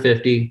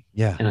 350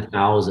 and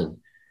 1,000.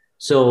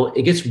 So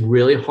it gets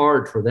really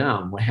hard for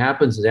them. What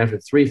happens is after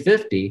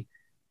 350,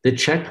 the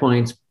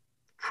checkpoints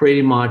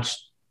pretty much,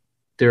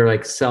 they're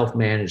like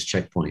self-managed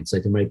checkpoints.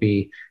 Like there might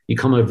be, you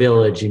come to a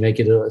village, you make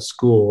it to a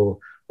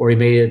school, or you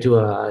made it to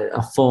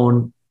a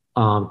phone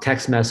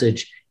text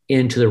message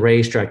into the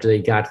racetrack, they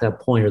got to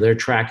that point, or they're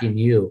tracking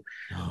you.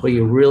 But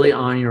you're really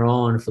on your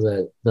own for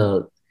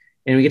the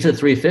and we get to the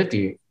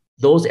 350,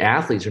 those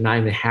athletes are not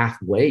even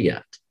halfway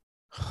yet.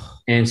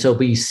 And so,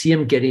 but you see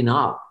them getting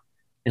up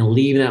and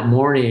leaving that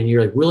morning, and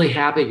you're like really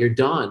happy you're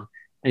done.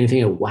 And you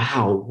think,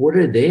 wow, what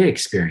are they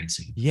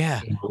experiencing? Yeah.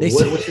 You know,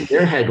 what's in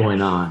their head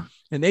going on?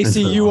 And they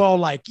see you all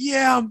like,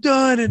 yeah, I'm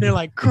done. And they're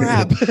like,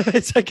 crap.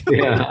 It's like,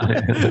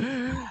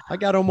 I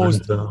got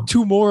almost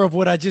 2 more of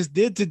what I just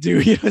did to do.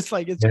 You know, it's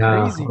like, it's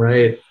crazy.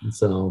 Right.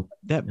 So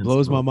that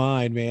blows my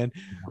mind, man.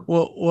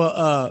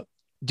 Well,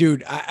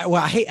 dude, I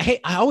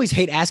always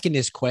hate asking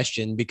this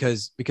question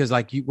because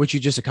like what you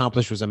just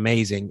accomplished was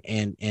amazing.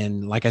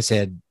 And like I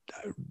said,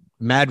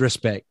 mad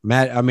respect,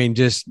 I mean,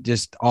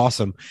 just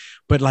awesome.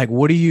 But like,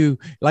 what do you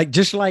like,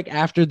 just like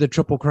after the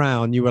Triple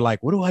Crown, you were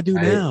like, what do I do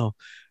now?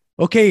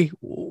 Okay.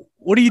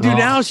 What do you do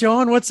now,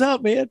 Sean? What's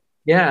up, man?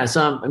 Yeah.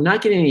 So I'm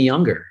not getting any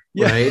younger.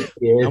 Yeah. Right.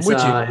 It's, I'm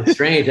with you. It's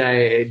strange.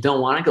 I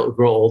don't want to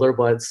grow older,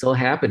 but it's still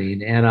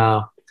happening. And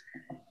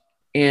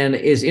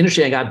it's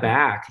interesting. I got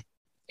back,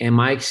 and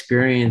my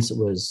experience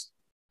was,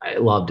 I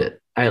loved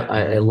it.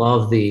 I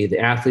love the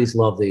athletes,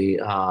 love the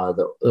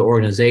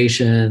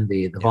organization,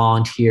 the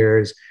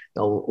volunteers.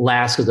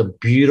 Alaska's a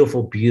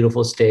beautiful,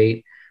 beautiful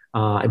state.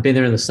 I've been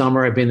there in the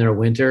summer. I've been there in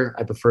winter.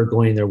 I prefer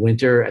going there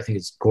winter. I think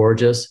it's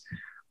gorgeous.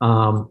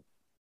 And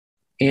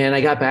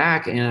I got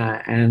back,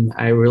 and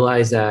I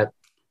realized that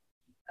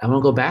I'm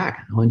going to go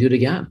back. I want to do it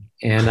again.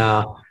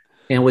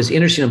 And what's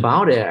interesting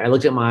about it, I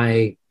looked at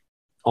my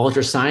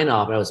ultra sign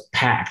up, and I was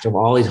packed of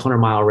all these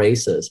 100-mile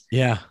races.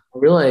 Yeah. I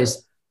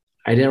realized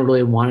I didn't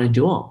really want to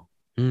do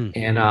them.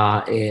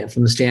 And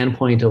from the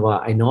standpoint of,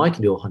 I know I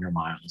can do 100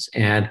 miles.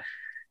 And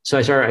so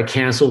I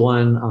canceled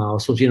one. I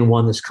was supposed to be in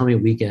one this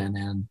coming weekend,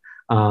 and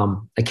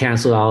I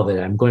canceled all of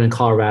it. I'm going to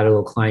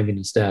Colorado climbing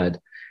instead.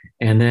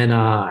 And then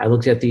I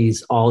looked at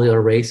all the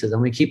other races. I'm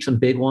going to keep some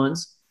big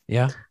ones.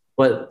 Yeah.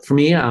 But for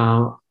me,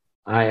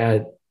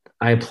 I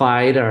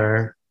applied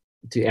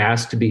to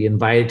ask to be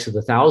invited to the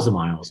 1,000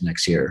 miles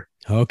next year.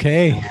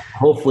 Okay.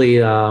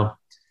 Hopefully, I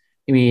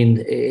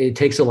mean, it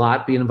takes a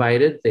lot being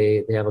invited.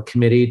 They have a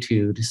committee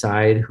to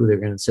decide who they're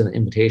going to send the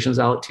invitations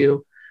out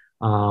to.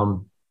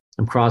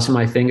 I'm crossing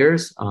my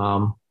fingers.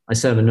 I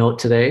sent them a note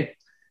today.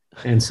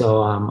 And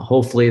so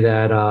hopefully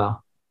that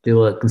they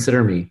will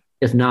consider me.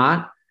 If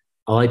not,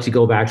 I'd like to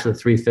go back to the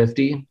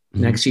 350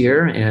 next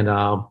year and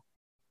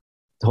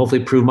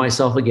hopefully prove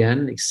myself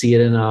again. See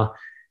it in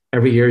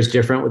every year is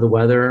different with the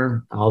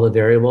weather, all the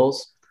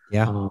variables.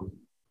 Yeah.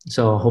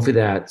 So hopefully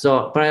that.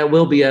 So, but I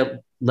will be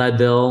at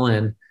Leadville,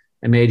 and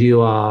I may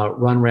do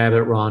Run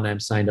Rabbit Run. I'm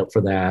signed up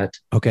for that.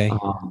 Okay.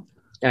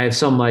 I have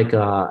some like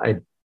I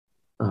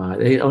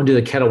don't do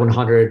the Kettle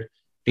 100.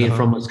 Being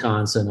from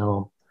Wisconsin,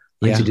 I'll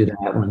like to do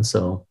that one.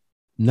 So.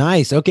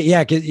 Nice. Okay.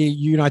 Yeah. Cause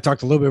you and I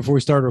talked a little bit before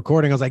we started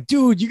recording. I was like,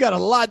 dude, you got a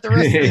lot the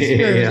rest of this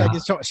year.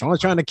 Like, Sean's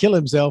trying to kill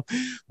himself.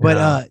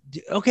 But,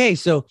 okay.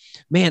 So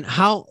man,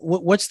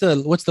 what's the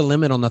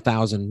limit on the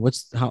 1,000?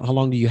 How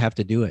long do you have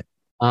to do it?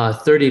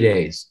 30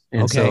 days.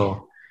 And okay.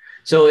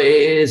 So it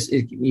is,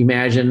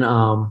 imagine,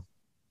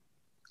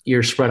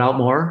 you're spread out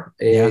more.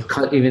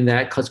 Even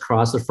that cuts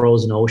across the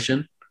frozen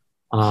ocean.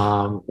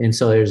 And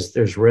so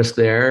there's risk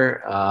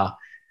there.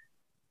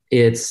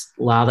 It's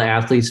a lot of the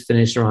athletes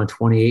finish around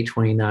 28,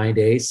 29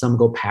 days. Some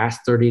go past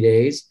 30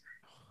 days.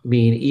 I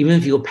mean, even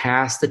if you go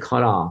past the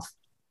cutoff,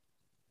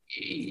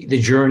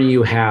 the journey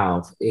you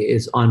have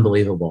is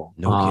unbelievable.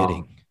 No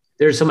kidding.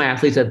 There's some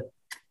athletes that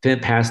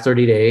fit past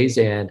 30 days,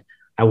 and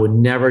I would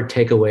never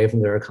take away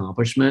from their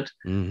accomplishment.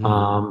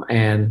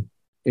 And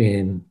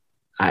in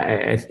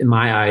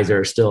my eyes,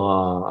 they're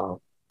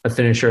still a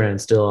finisher and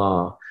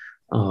still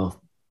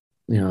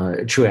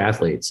a true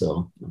athlete.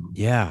 So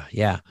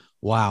yeah.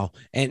 Wow.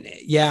 And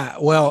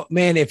well,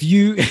 man, if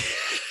you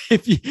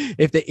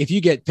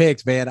get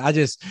picked, man,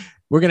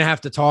 we're going to have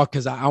to talk,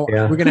 because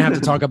we're going to have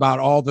to talk about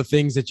all the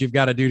things that you've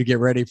got to do to get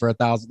ready for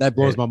 1,000. That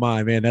blows my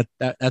mind, man.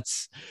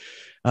 That's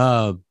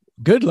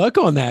good luck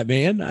on that,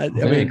 man. I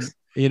mean,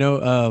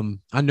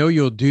 I know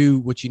you'll do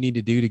what you need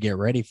to do to get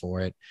ready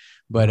for it,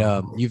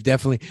 but you've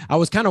definitely, I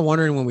was kind of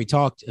wondering when we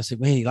talked, I said,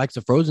 man, he likes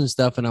the frozen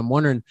stuff. And I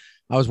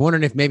was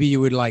wondering if maybe you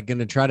would going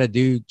to try to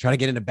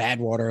get into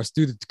Badwater or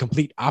do the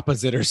complete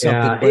opposite or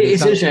something. Yeah,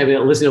 it's interesting. I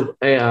mean, listen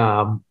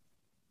to,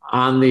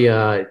 on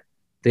the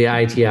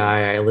ITI,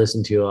 I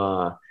listened to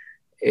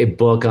a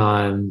book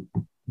on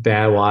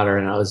Badwater,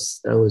 and I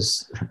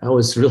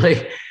was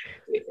really,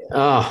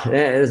 that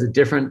is a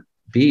different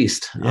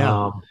beast.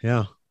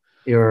 Yeah.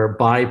 Your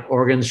body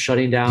organs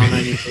shutting down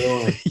on you.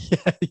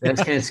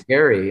 That's kind of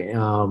scary.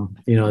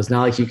 It's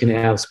not like you can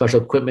have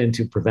special equipment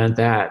to prevent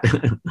that.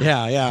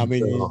 Yeah. I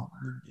mean, all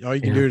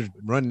you can do is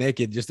run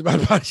naked just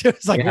about.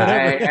 It's like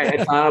whatever.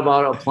 I thought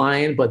about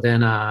applying, but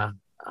then I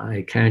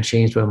I kind of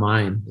changed my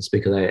mind just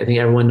because I think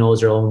everyone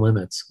knows their own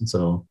limits. And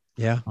so,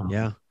 yeah.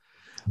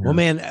 Well,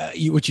 man,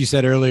 what you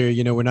said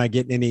earlier, we're not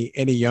getting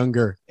any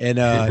younger, and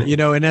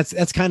and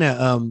that's kind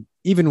of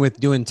even with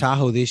doing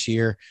Tahoe this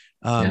year.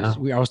 I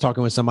was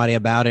talking with somebody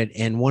about it,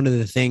 and one of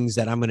the things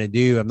that I'm going to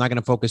do, I'm not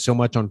going to focus so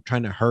much on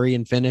trying to hurry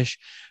and finish,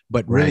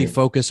 but really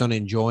focus on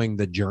enjoying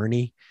the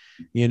journey.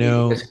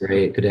 That's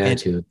great, good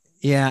attitude.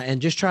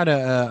 And just try to,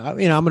 I'm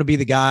going to be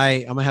the guy.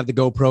 I'm going to have the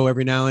GoPro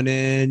every now and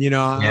then.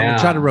 I'm going to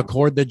try to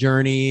record the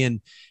journey,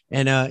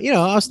 and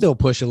I'll still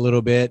push a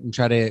little bit and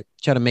try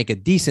to make a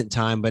decent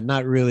time, but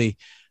not really.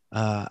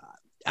 I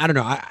don't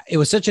know. It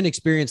was such an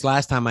experience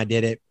last time I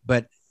did it,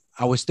 but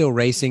I was still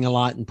racing a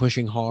lot and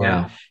pushing hard.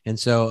 Yeah. And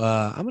so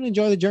I'm going to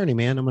enjoy the journey,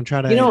 man. I'm going to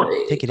try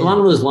to take it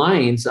along those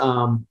lines.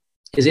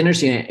 It's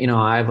interesting.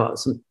 I've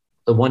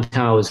the one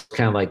time I was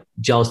kind of like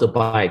jealous of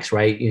bikes,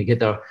 right? You get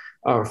the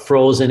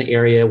frozen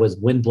area with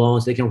wind blown,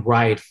 so they can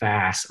ride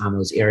fast on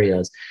those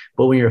areas.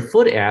 But when you're a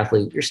foot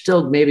athlete, you're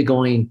still maybe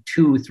going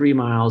 2-3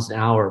 miles an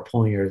hour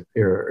pulling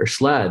your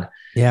sled.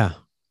 Yeah.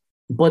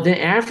 But then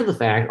after the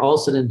fact, all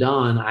said and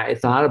done, I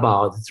thought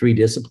about the 3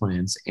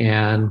 disciplines,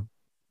 and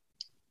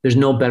there's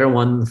no better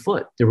one than the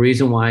foot. The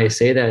reason why I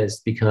say that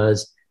is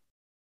because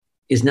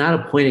it's not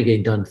a point of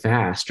getting done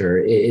faster.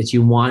 It's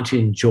you want to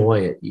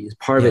enjoy it. It's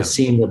part of it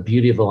seeing the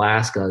beauty of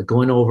Alaska,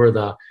 going over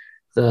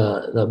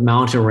the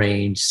mountain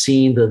range,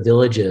 seeing the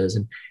villages.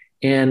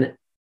 And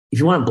if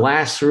you want to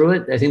blast through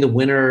it, I think the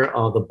winner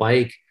of the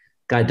bike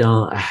got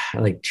done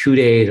like 2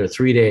 days or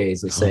 3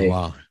 days, let's say.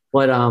 Wow.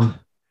 But,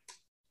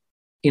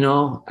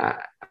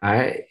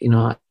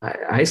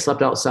 I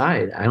slept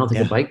outside. I don't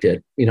think the bike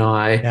did.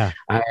 I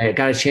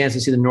got a chance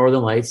to see the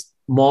Northern Lights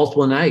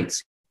multiple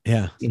nights.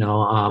 Yeah.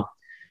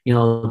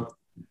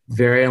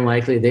 Very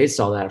unlikely they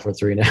saw that for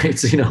 3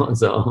 nights,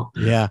 so.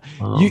 Yeah.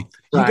 You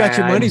got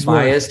your money's worth.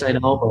 Biased, I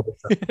know,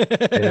 but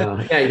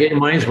you get your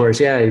money's worth.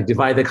 Yeah. You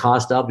divide the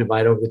cost up,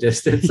 divide over the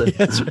distance.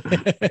 That's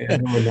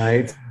right.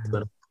 Nights,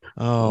 but,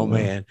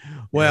 man.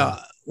 Well,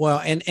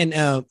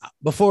 and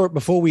before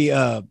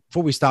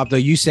we stop though,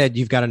 you said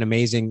you've got an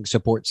amazing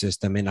support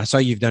system, and I saw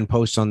you've done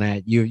posts on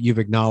that. You've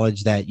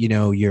acknowledged that,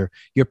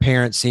 your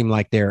parents seem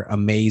like they're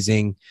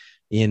amazing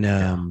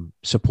in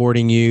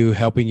supporting you,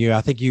 helping you.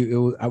 I think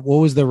what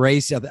was the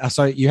race? I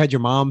saw you had your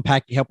mom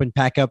helping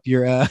pack up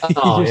your your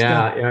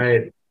stuff.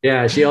 Right.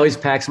 Yeah, she always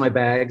packs my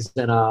bags,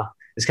 and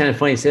it's kind of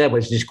funny to say that,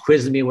 but she just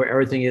quizzes me where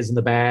everything is in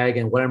the bag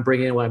and what I'm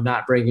bringing, what I'm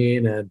not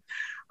bringing. And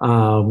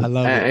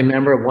I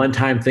remember one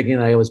time thinking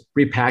that I was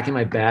repacking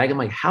my bag. I'm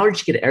like, how did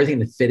she get everything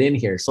to fit in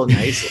here so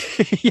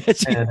nicely?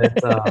 Yes, and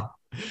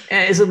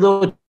it's a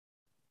little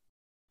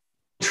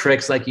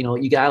tricks, like,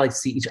 you gotta like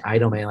see each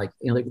item, man, like,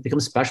 they become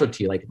special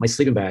to you. Like my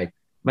sleeping bag,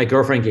 my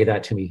girlfriend gave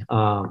that to me,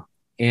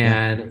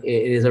 and it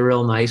is a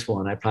real nice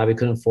one. I probably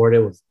couldn't afford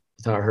it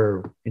without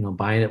her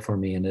buying it for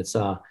me. And it's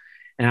and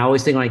I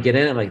always think when I get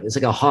in it, like, it's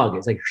like a hug.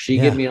 It's like she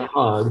gave me a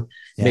hug,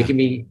 making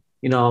me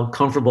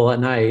comfortable at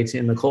night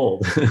in the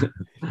cold.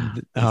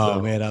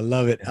 Man, I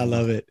love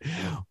it.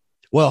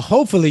 Well,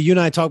 hopefully you and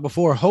I talked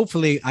before.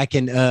 Hopefully I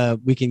can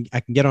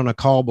get on a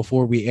call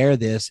before we air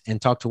this and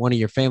talk to one of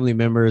your family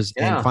members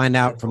and find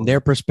out from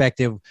their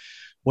perspective,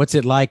 what's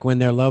it like when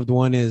their loved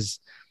one is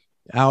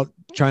out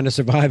trying to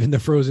survive in the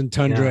frozen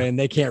tundra and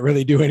they can't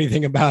really do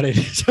anything about it.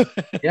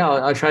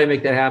 I'll try to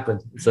make that happen.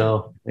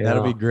 So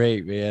that'll be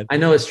great, man. I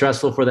know it's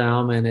stressful for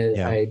them, and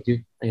I do,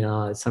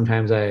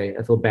 sometimes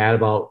I feel bad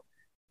about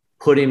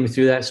putting them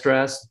through that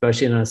stress,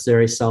 especially in a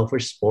very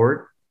selfish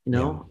sport. We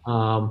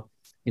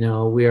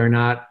are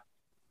not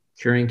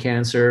curing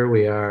cancer.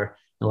 We are,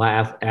 a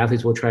lot of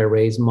athletes will try to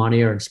raise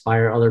money or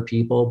inspire other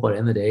people, but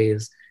in the day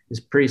is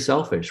pretty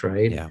selfish,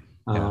 right?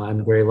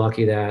 I'm very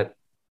lucky that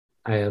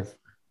I have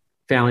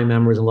family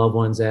members and loved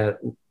ones that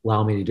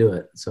allow me to do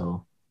it.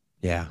 So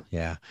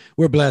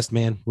we're blessed,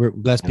 man. We're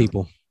blessed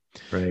people.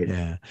 Right.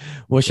 Yeah.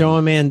 Well,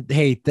 Sean, man,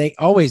 hey,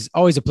 always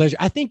a pleasure.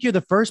 I think you're the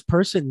first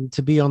person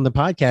to be on the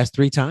podcast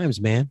 3 times,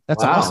 man.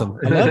 That's awesome.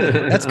 I love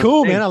it. That's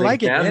cool, man. I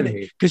like it, man,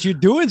 because you're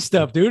doing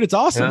stuff, dude. It's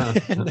awesome.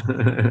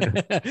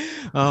 Yeah.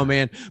 Oh,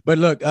 man. But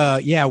look,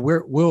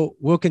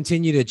 we'll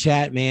continue to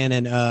chat, man.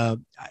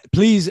 And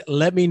please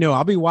let me know.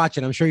 I'll be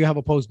watching. I'm sure you have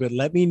a post, but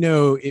let me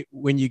know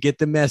when you get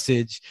the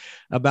message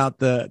about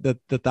the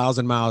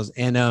 1,000 miles.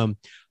 And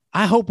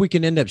I hope we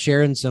can end up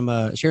sharing some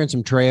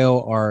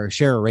trail or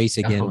share a race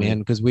again, man,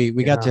 because we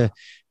got to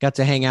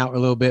hang out a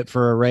little bit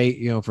for a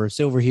race, for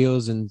Silver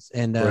Heels and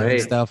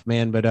stuff,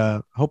 man. But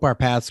hope our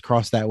paths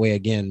cross that way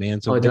again, man.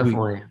 So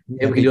definitely, we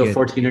can do a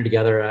 14er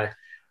together.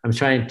 I'm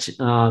trying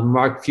to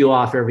mark fuel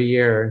off every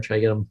year and try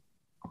to get them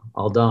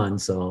all done.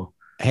 So.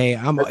 Hey,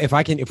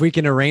 if we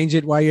can arrange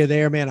it while you're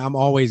there, man, I'm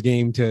always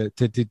game to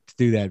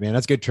do that, man.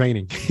 That's good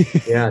training.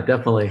 Yeah,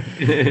 definitely.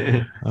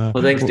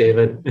 Well, thanks,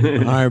 David.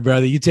 All right,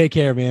 brother. You take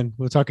care, man.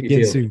 We'll talk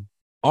again soon.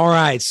 All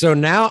right. So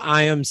now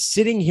I am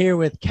sitting here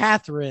with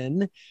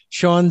Catherine,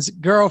 Sean's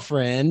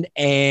girlfriend,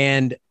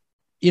 and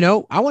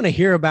I want to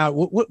hear about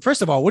what.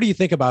 First of all, what do you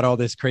think about all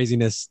this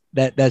craziness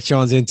that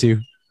Sean's into?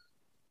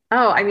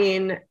 Oh, I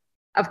mean,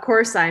 of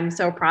course, I'm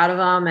so proud of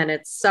him, and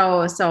it's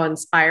so, so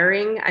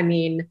inspiring. I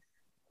mean,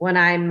 when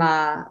I'm,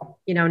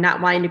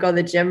 not wanting to go to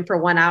the gym for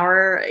 1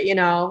 hour,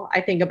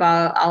 I think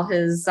about all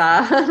his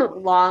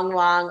long,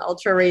 long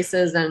ultra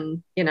races,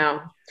 and,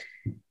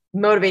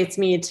 motivates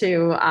me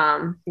to,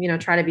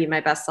 try to be my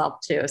best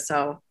self too.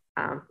 So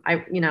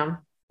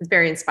it's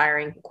very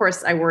inspiring. Of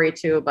course, I worry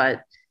too,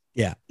 but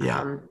yeah,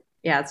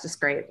 it's just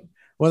great.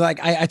 Well,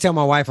 like I tell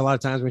my wife a lot of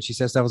times when she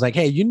says stuff, I was like,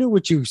 hey, you knew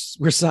what you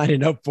were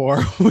signing up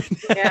for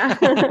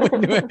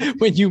when,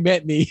 when you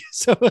met me.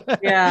 So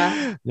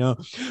yeah, no.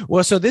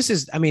 Well, so this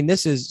is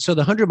so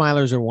the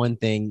 100-milers are one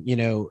thing,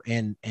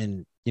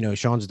 and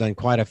Sean's done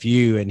quite a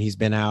few, and he's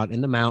been out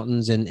in the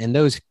mountains, and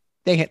those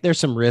there's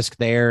some risk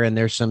there, and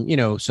there's some,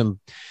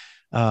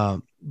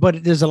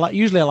 but there's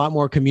usually a lot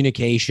more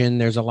communication.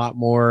 There's a lot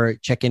more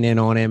checking in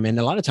on him. And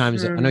a lot of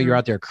times I know you're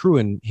out there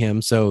crewing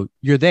him. So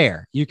you're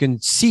there, you can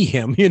see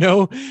him,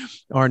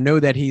 or know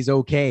that he's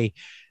okay.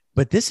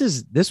 But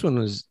this one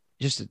was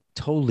just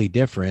totally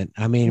different.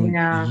 I mean,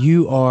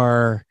 you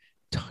are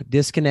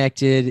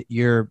disconnected.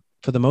 You're,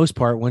 for the most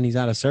part, when he's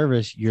out of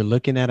service, you're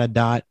looking at a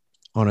dot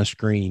on a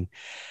screen.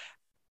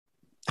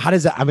 How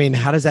does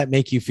that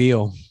make you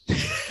feel?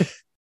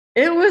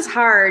 It was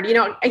hard.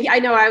 I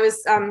know I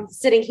was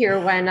sitting here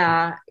when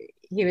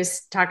he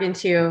was talking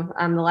to you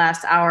the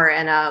last hour,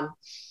 and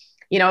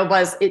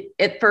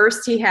at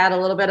first he had a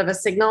little bit of a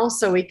signal,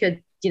 so we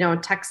could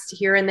text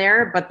here and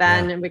there, but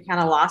then we kind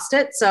of lost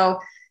it. So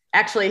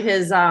actually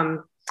his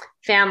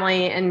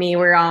family and me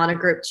were all in a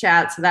group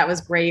chat, so that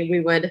was great. We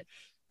would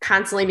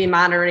constantly be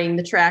monitoring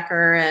the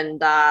tracker and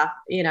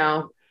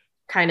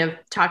kind of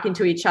talking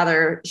to each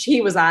other. He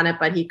was on it,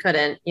 but he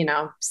couldn't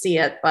see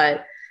it,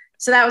 but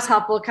so that was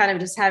helpful, kind of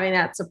just having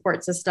that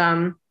support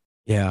system.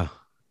 Yeah.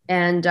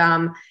 And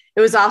it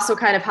was also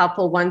kind of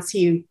helpful once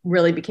he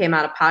really became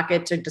out of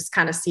pocket to just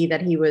kind of see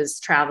that he was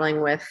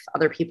traveling with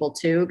other people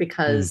too,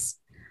 because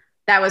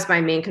that was my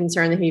main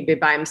concern, that he'd be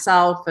by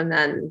himself and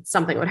then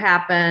something would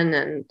happen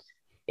and,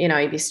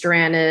 he'd be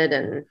stranded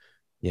and,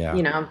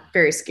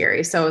 very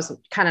scary. So it was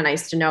kind of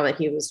nice to know that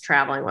he was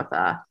traveling with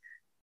a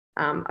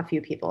few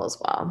people as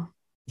well.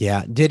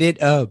 Yeah. Did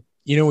it,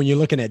 when you're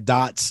looking at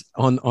dots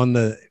on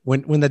the,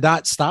 when the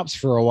dot stops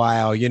for a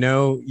while, you're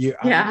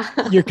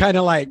kind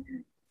of like,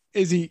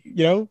 is he,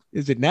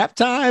 is it nap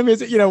time?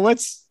 Is it,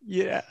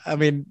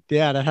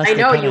 that has I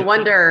know you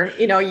wonder,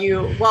 we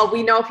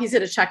know if he's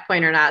at a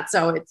checkpoint or not.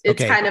 So it's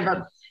okay. Kind of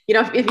a,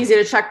 if he's at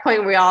a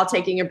checkpoint, we're all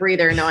taking a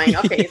breather knowing,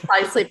 okay, he's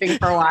probably sleeping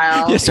for a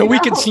while. Yeah. So we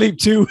can sleep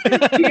too.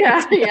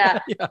 Yeah.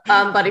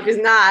 But if he's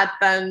not,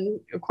 then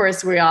of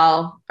course we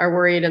all are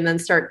worried and then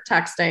start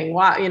texting,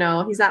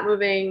 wow, he's not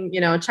moving,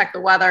 check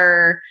the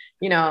weather,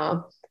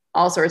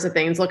 all sorts of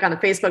things. Look on the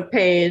Facebook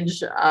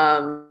page.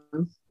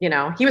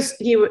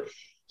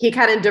 He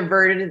kind of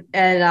diverted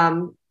at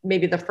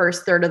maybe the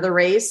first third of the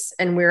race,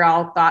 and we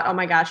all thought, oh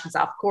my gosh, he's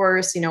off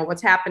course.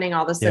 What's happening?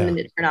 All of a sudden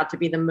it turned out to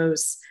be the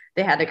moose.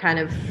 They had to kind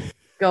of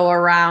go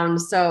around.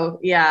 So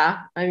yeah,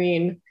 I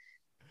mean,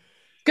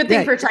 good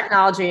thing for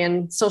technology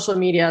and social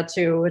media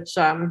too, which,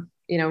 kind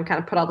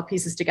of put all the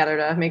pieces together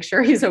to make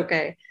sure he's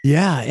okay.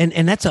 Yeah.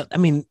 And that's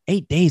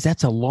 8 days,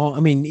 that's a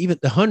long, even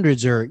the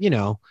hundreds are,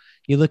 you're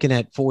looking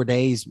at 4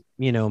 days,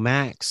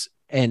 max.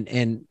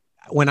 And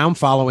when I'm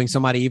following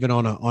somebody, even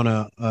on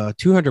a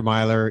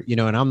 200-miler,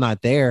 and I'm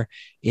not there,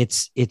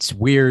 it's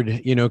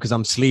weird, cause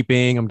I'm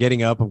sleeping, I'm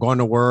getting up, I'm going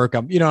to work,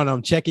 and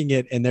I'm checking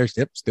it and they're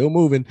still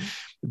moving.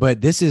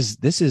 But this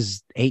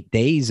is 8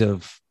 days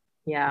of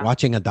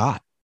watching a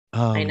dot.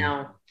 I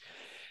know.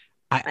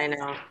 I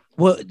know.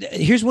 Well,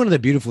 here's one of the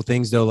beautiful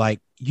things though. Like,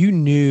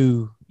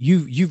 you've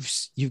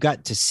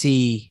got to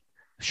see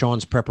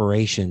Sean's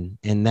preparation,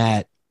 and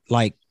that,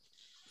 like,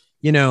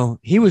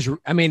 he was,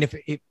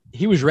 if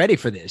he was ready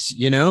for this,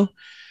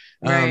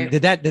 right.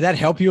 Did that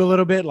help you a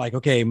little bit? Like,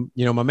 okay,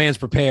 my man's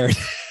prepared.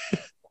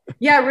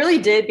 Yeah, it really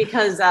did,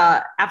 because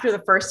after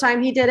the first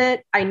time he did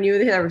it, I knew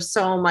that there was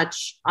so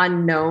much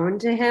unknown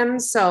to him.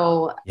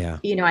 So,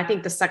 I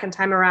think the second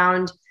time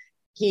around,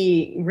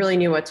 he really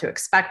knew what to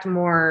expect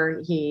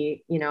more.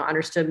 He,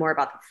 understood more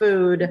about the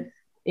food,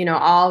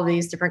 all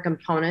these different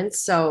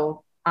components.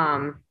 So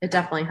it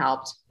definitely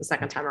helped the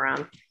second time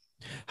around.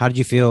 How did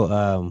you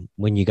feel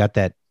when you got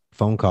that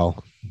phone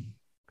call?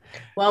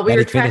 Well, we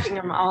were tracking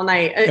him all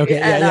night.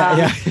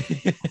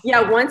 Okay.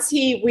 Once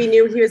we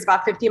knew he was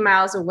about 50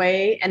 miles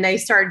away and they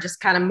started just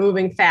kind of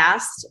moving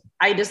fast,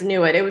 I just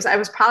knew it. I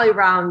was probably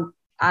around,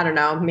 I don't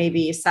know,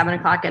 maybe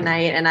 7:00 at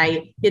night, and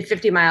I had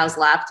 50 miles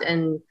left,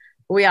 and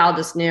we all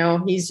just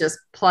knew he's just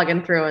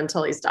plugging through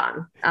until he's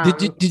done.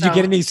 Did you get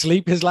any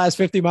sleep his last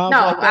 50 miles?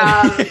 No,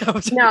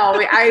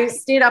 no, I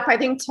stayed up, I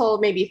think, till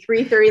maybe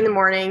 3:30 in the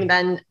morning,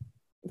 then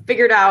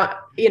figured out,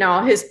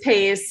 his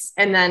pace.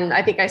 And then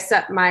I think I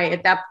set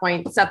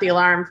the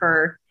alarm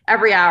for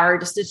every hour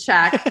just to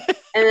check.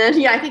 And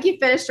then, I think he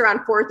finished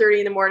around 4:30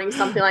 in the morning,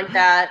 something like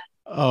that.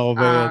 Oh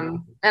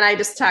man. And I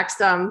just text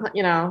him,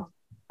 so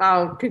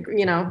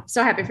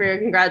happy for you.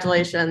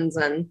 Congratulations.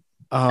 And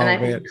Oh, and I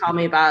think he called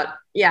me about,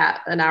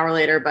 an hour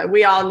later, but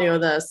we all knew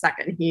the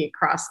second he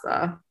crossed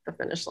the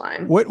finish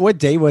line. What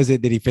day was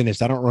it that he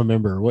finished? I don't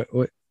remember. What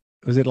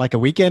was it, like a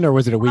weekend or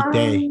was it a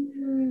weekday?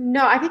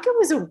 No, I think it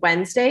was a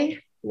Wednesday.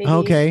 Maybe.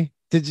 Okay.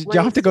 Did you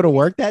have to go to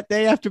work that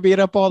day after being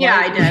up all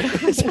night? Yeah,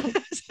 I did.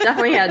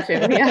 Definitely had to.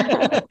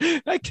 Yeah.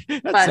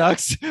 that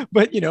sucks.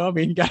 But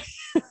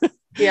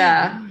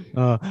yeah.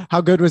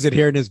 How good was it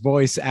hearing his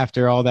voice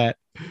after all that?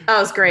 That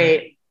was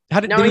great.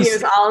 Knowing he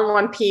was all in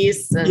one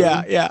piece and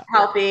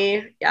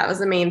healthy. Yeah, it was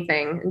the main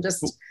thing. And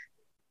just,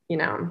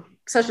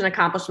 such an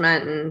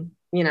accomplishment, and,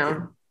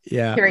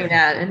 hearing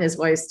that in his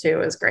voice too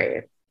was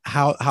great.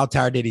 How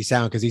tired did he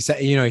sound? Because he said,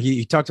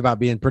 he talked about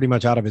being pretty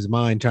much out of his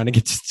mind trying to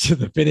get to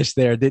the finish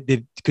there.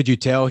 Could you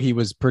tell he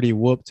was pretty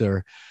whooped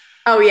or?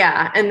 Oh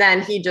yeah. And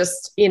then he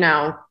just,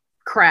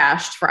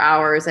 crashed for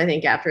hours, I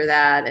think, after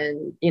that.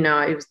 And,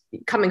 it was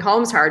coming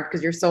home's hard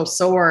because you're so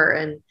sore,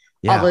 and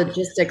all the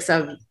logistics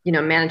of,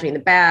 managing the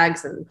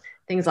bags and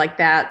things like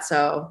that.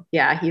 So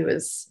yeah,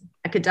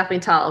 I could definitely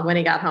tell when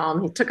he got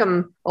home. He took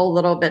him a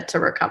little bit to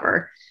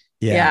recover.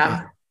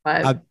 Yeah.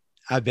 But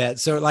I bet.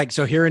 So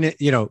hearing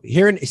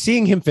it,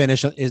 seeing him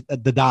finish is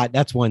the dot.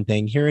 That's one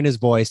thing. Hearing his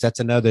voice, that's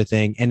another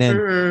thing. And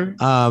then,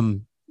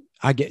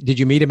 did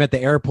you meet him at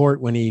the airport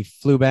when he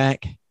flew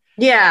back?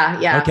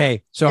 Yeah.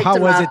 Okay. So how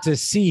was it to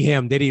see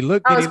him? Did he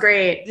look? That was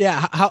great.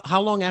 Yeah. How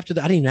long after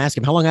I didn't even ask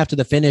him. How long after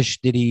the finish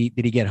did he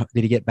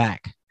get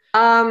back?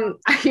 I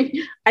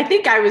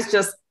think I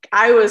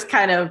was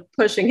kind of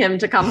pushing him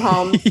to come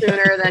home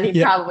sooner than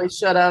he probably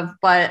should have.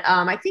 But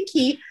I think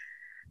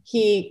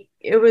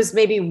it was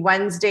maybe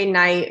Wednesday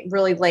night,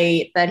 really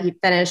late, that he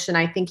finished, and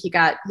I think he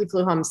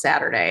flew home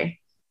Saturday.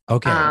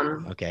 Okay.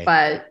 Okay.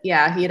 But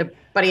yeah, he had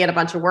a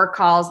bunch of work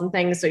calls and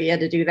things, so he had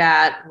to do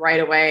that right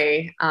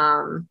away.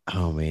 Oh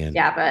man.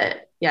 Yeah,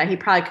 but yeah, he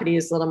probably could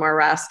use a little more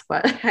rest,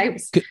 but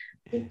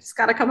just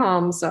got to come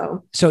home.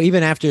 So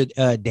even after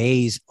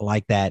days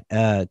like that,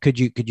 could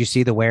you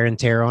see the wear and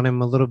tear on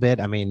him a little bit?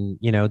 I mean,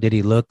 did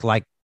he look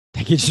like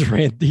he just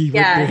ran? He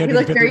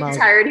looked very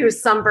tired. He was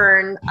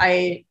sunburned.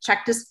 I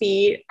checked his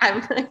feet.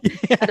 I'm had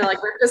to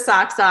rip his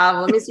socks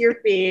off. Let me see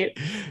your feet.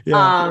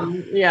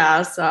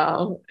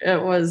 So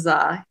it was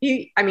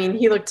he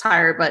looked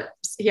tired, but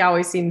he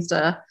always seems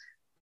to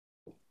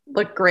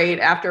look great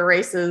after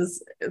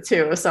races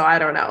too. So I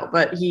don't know,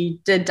 but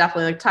he did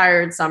definitely look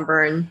tired,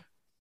 sunburned.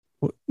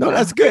 No,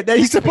 that's good.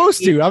 He's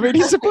supposed to. I mean,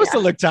 he's supposed to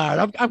look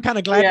tired. I'm kind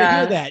of glad to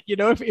hear that.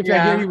 If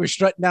I hear he was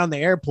strutting down the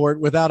airport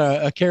without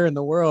a care in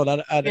the world,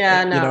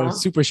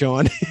 Super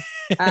Sean.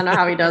 I don't know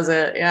how he does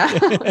it.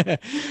 Yeah.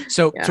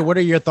 So what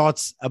are your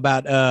thoughts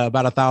about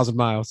 1,000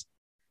 miles?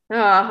 Oh,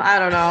 I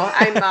don't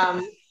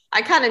know.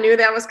 I kind of knew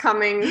that was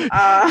coming.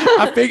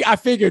 I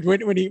figured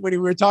when we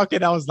were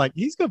talking, I was like,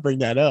 he's gonna bring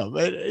that up.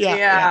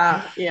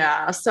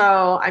 Yeah.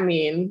 So I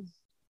mean,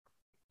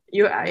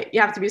 you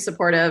have to be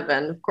supportive,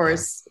 and of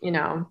course,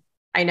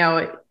 I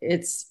know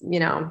it's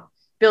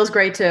feels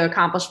great to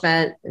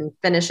accomplishment and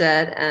finish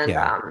it, and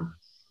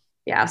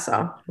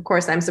so of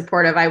course I'm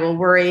supportive. I will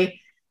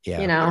worry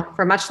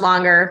for much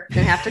longer. I'm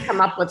gonna have to come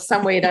up with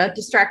some way to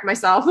distract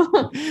myself.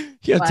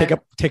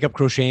 Take up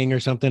crocheting or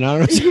something.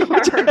 I don't know.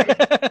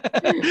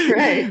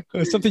 Right.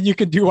 Something you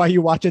can do while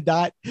you watch a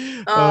dot.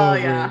 Oh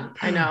yeah, man.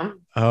 I know.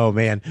 Oh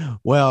man.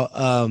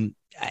 Well,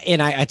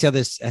 and I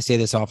say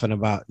this often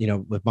about,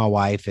 with my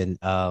wife, and,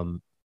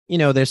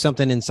 there's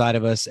something inside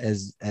of us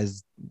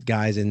as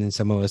guys, and then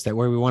some of us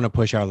where we want to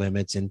push our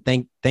limits, and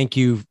thank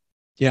you.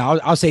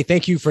 I'll say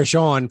thank you for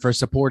Sean for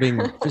supporting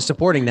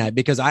that,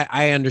 because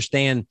I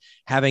understand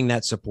having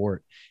that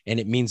support, and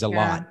it means a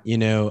lot,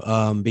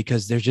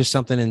 because there's just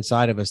something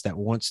inside of us that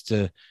wants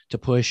to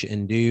push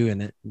and do,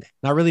 and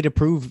not really to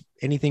prove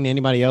anything to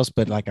anybody else,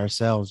 but like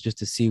ourselves, just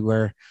to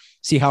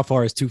see how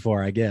far is too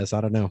far, I guess.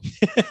 I don't know.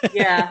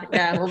 Yeah.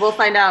 Well, we'll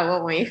find out,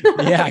 won't we?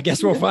 Yeah, I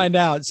guess we'll find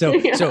out. So,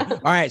 all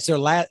right. So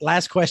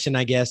last question,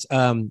 I guess.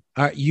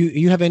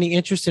 You have any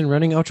interest in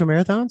running ultra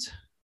marathons?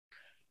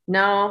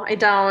 No, I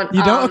don't.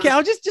 You don't? Okay.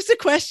 I'll just a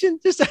question.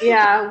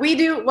 Yeah, we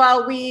do.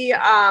 Well, we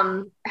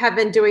have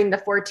been doing the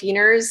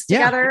 14ers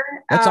together.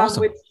 That's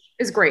awesome. Which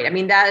is great. I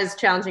mean, that is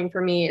challenging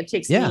for me. It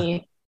takes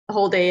me a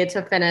whole day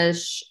to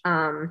finish.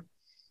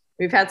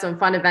 We've had some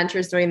fun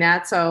adventures doing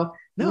that. So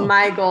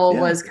my goal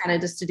was kind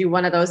of just to do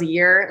one of those a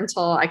year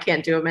until I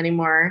can't do them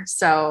anymore.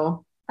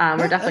 So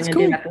we're definitely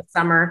going to do that this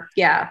summer.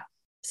 Yeah.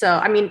 So,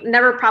 I mean,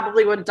 never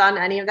probably would have done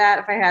any of that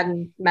if I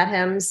hadn't met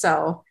him.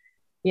 So,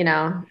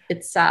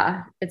 it's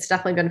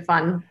definitely been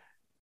fun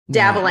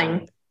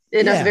dabbling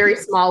in a very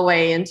small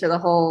way into the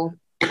whole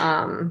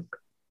kind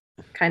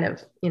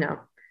of,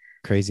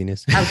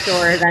 craziness,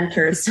 outdoor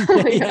adventures.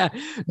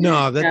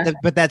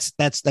 But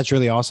that's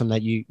really awesome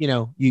that you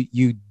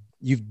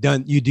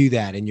do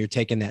that, and you're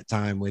taking that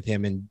time with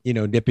him, and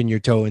dipping your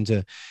toe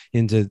into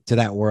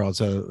that world.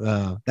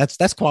 So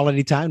that's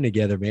quality time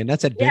together, man.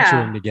 That's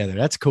adventuring together.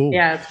 That's cool.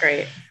 Yeah, it's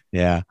great.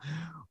 Yeah.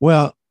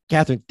 Well,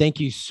 Catherine, thank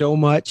you so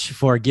much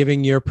for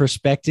giving your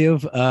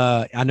perspective.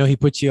 I know he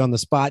puts you on the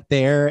spot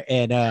there,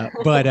 and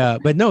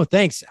but no,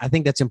 thanks. I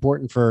think that's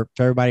important for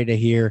everybody to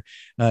hear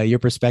your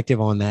perspective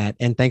on that.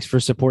 And thanks for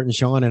supporting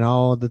Sean and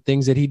all the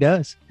things that he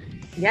does.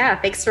 Yeah,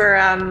 thanks for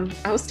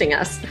hosting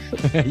us.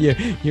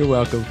 You're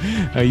welcome.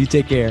 You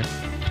take care.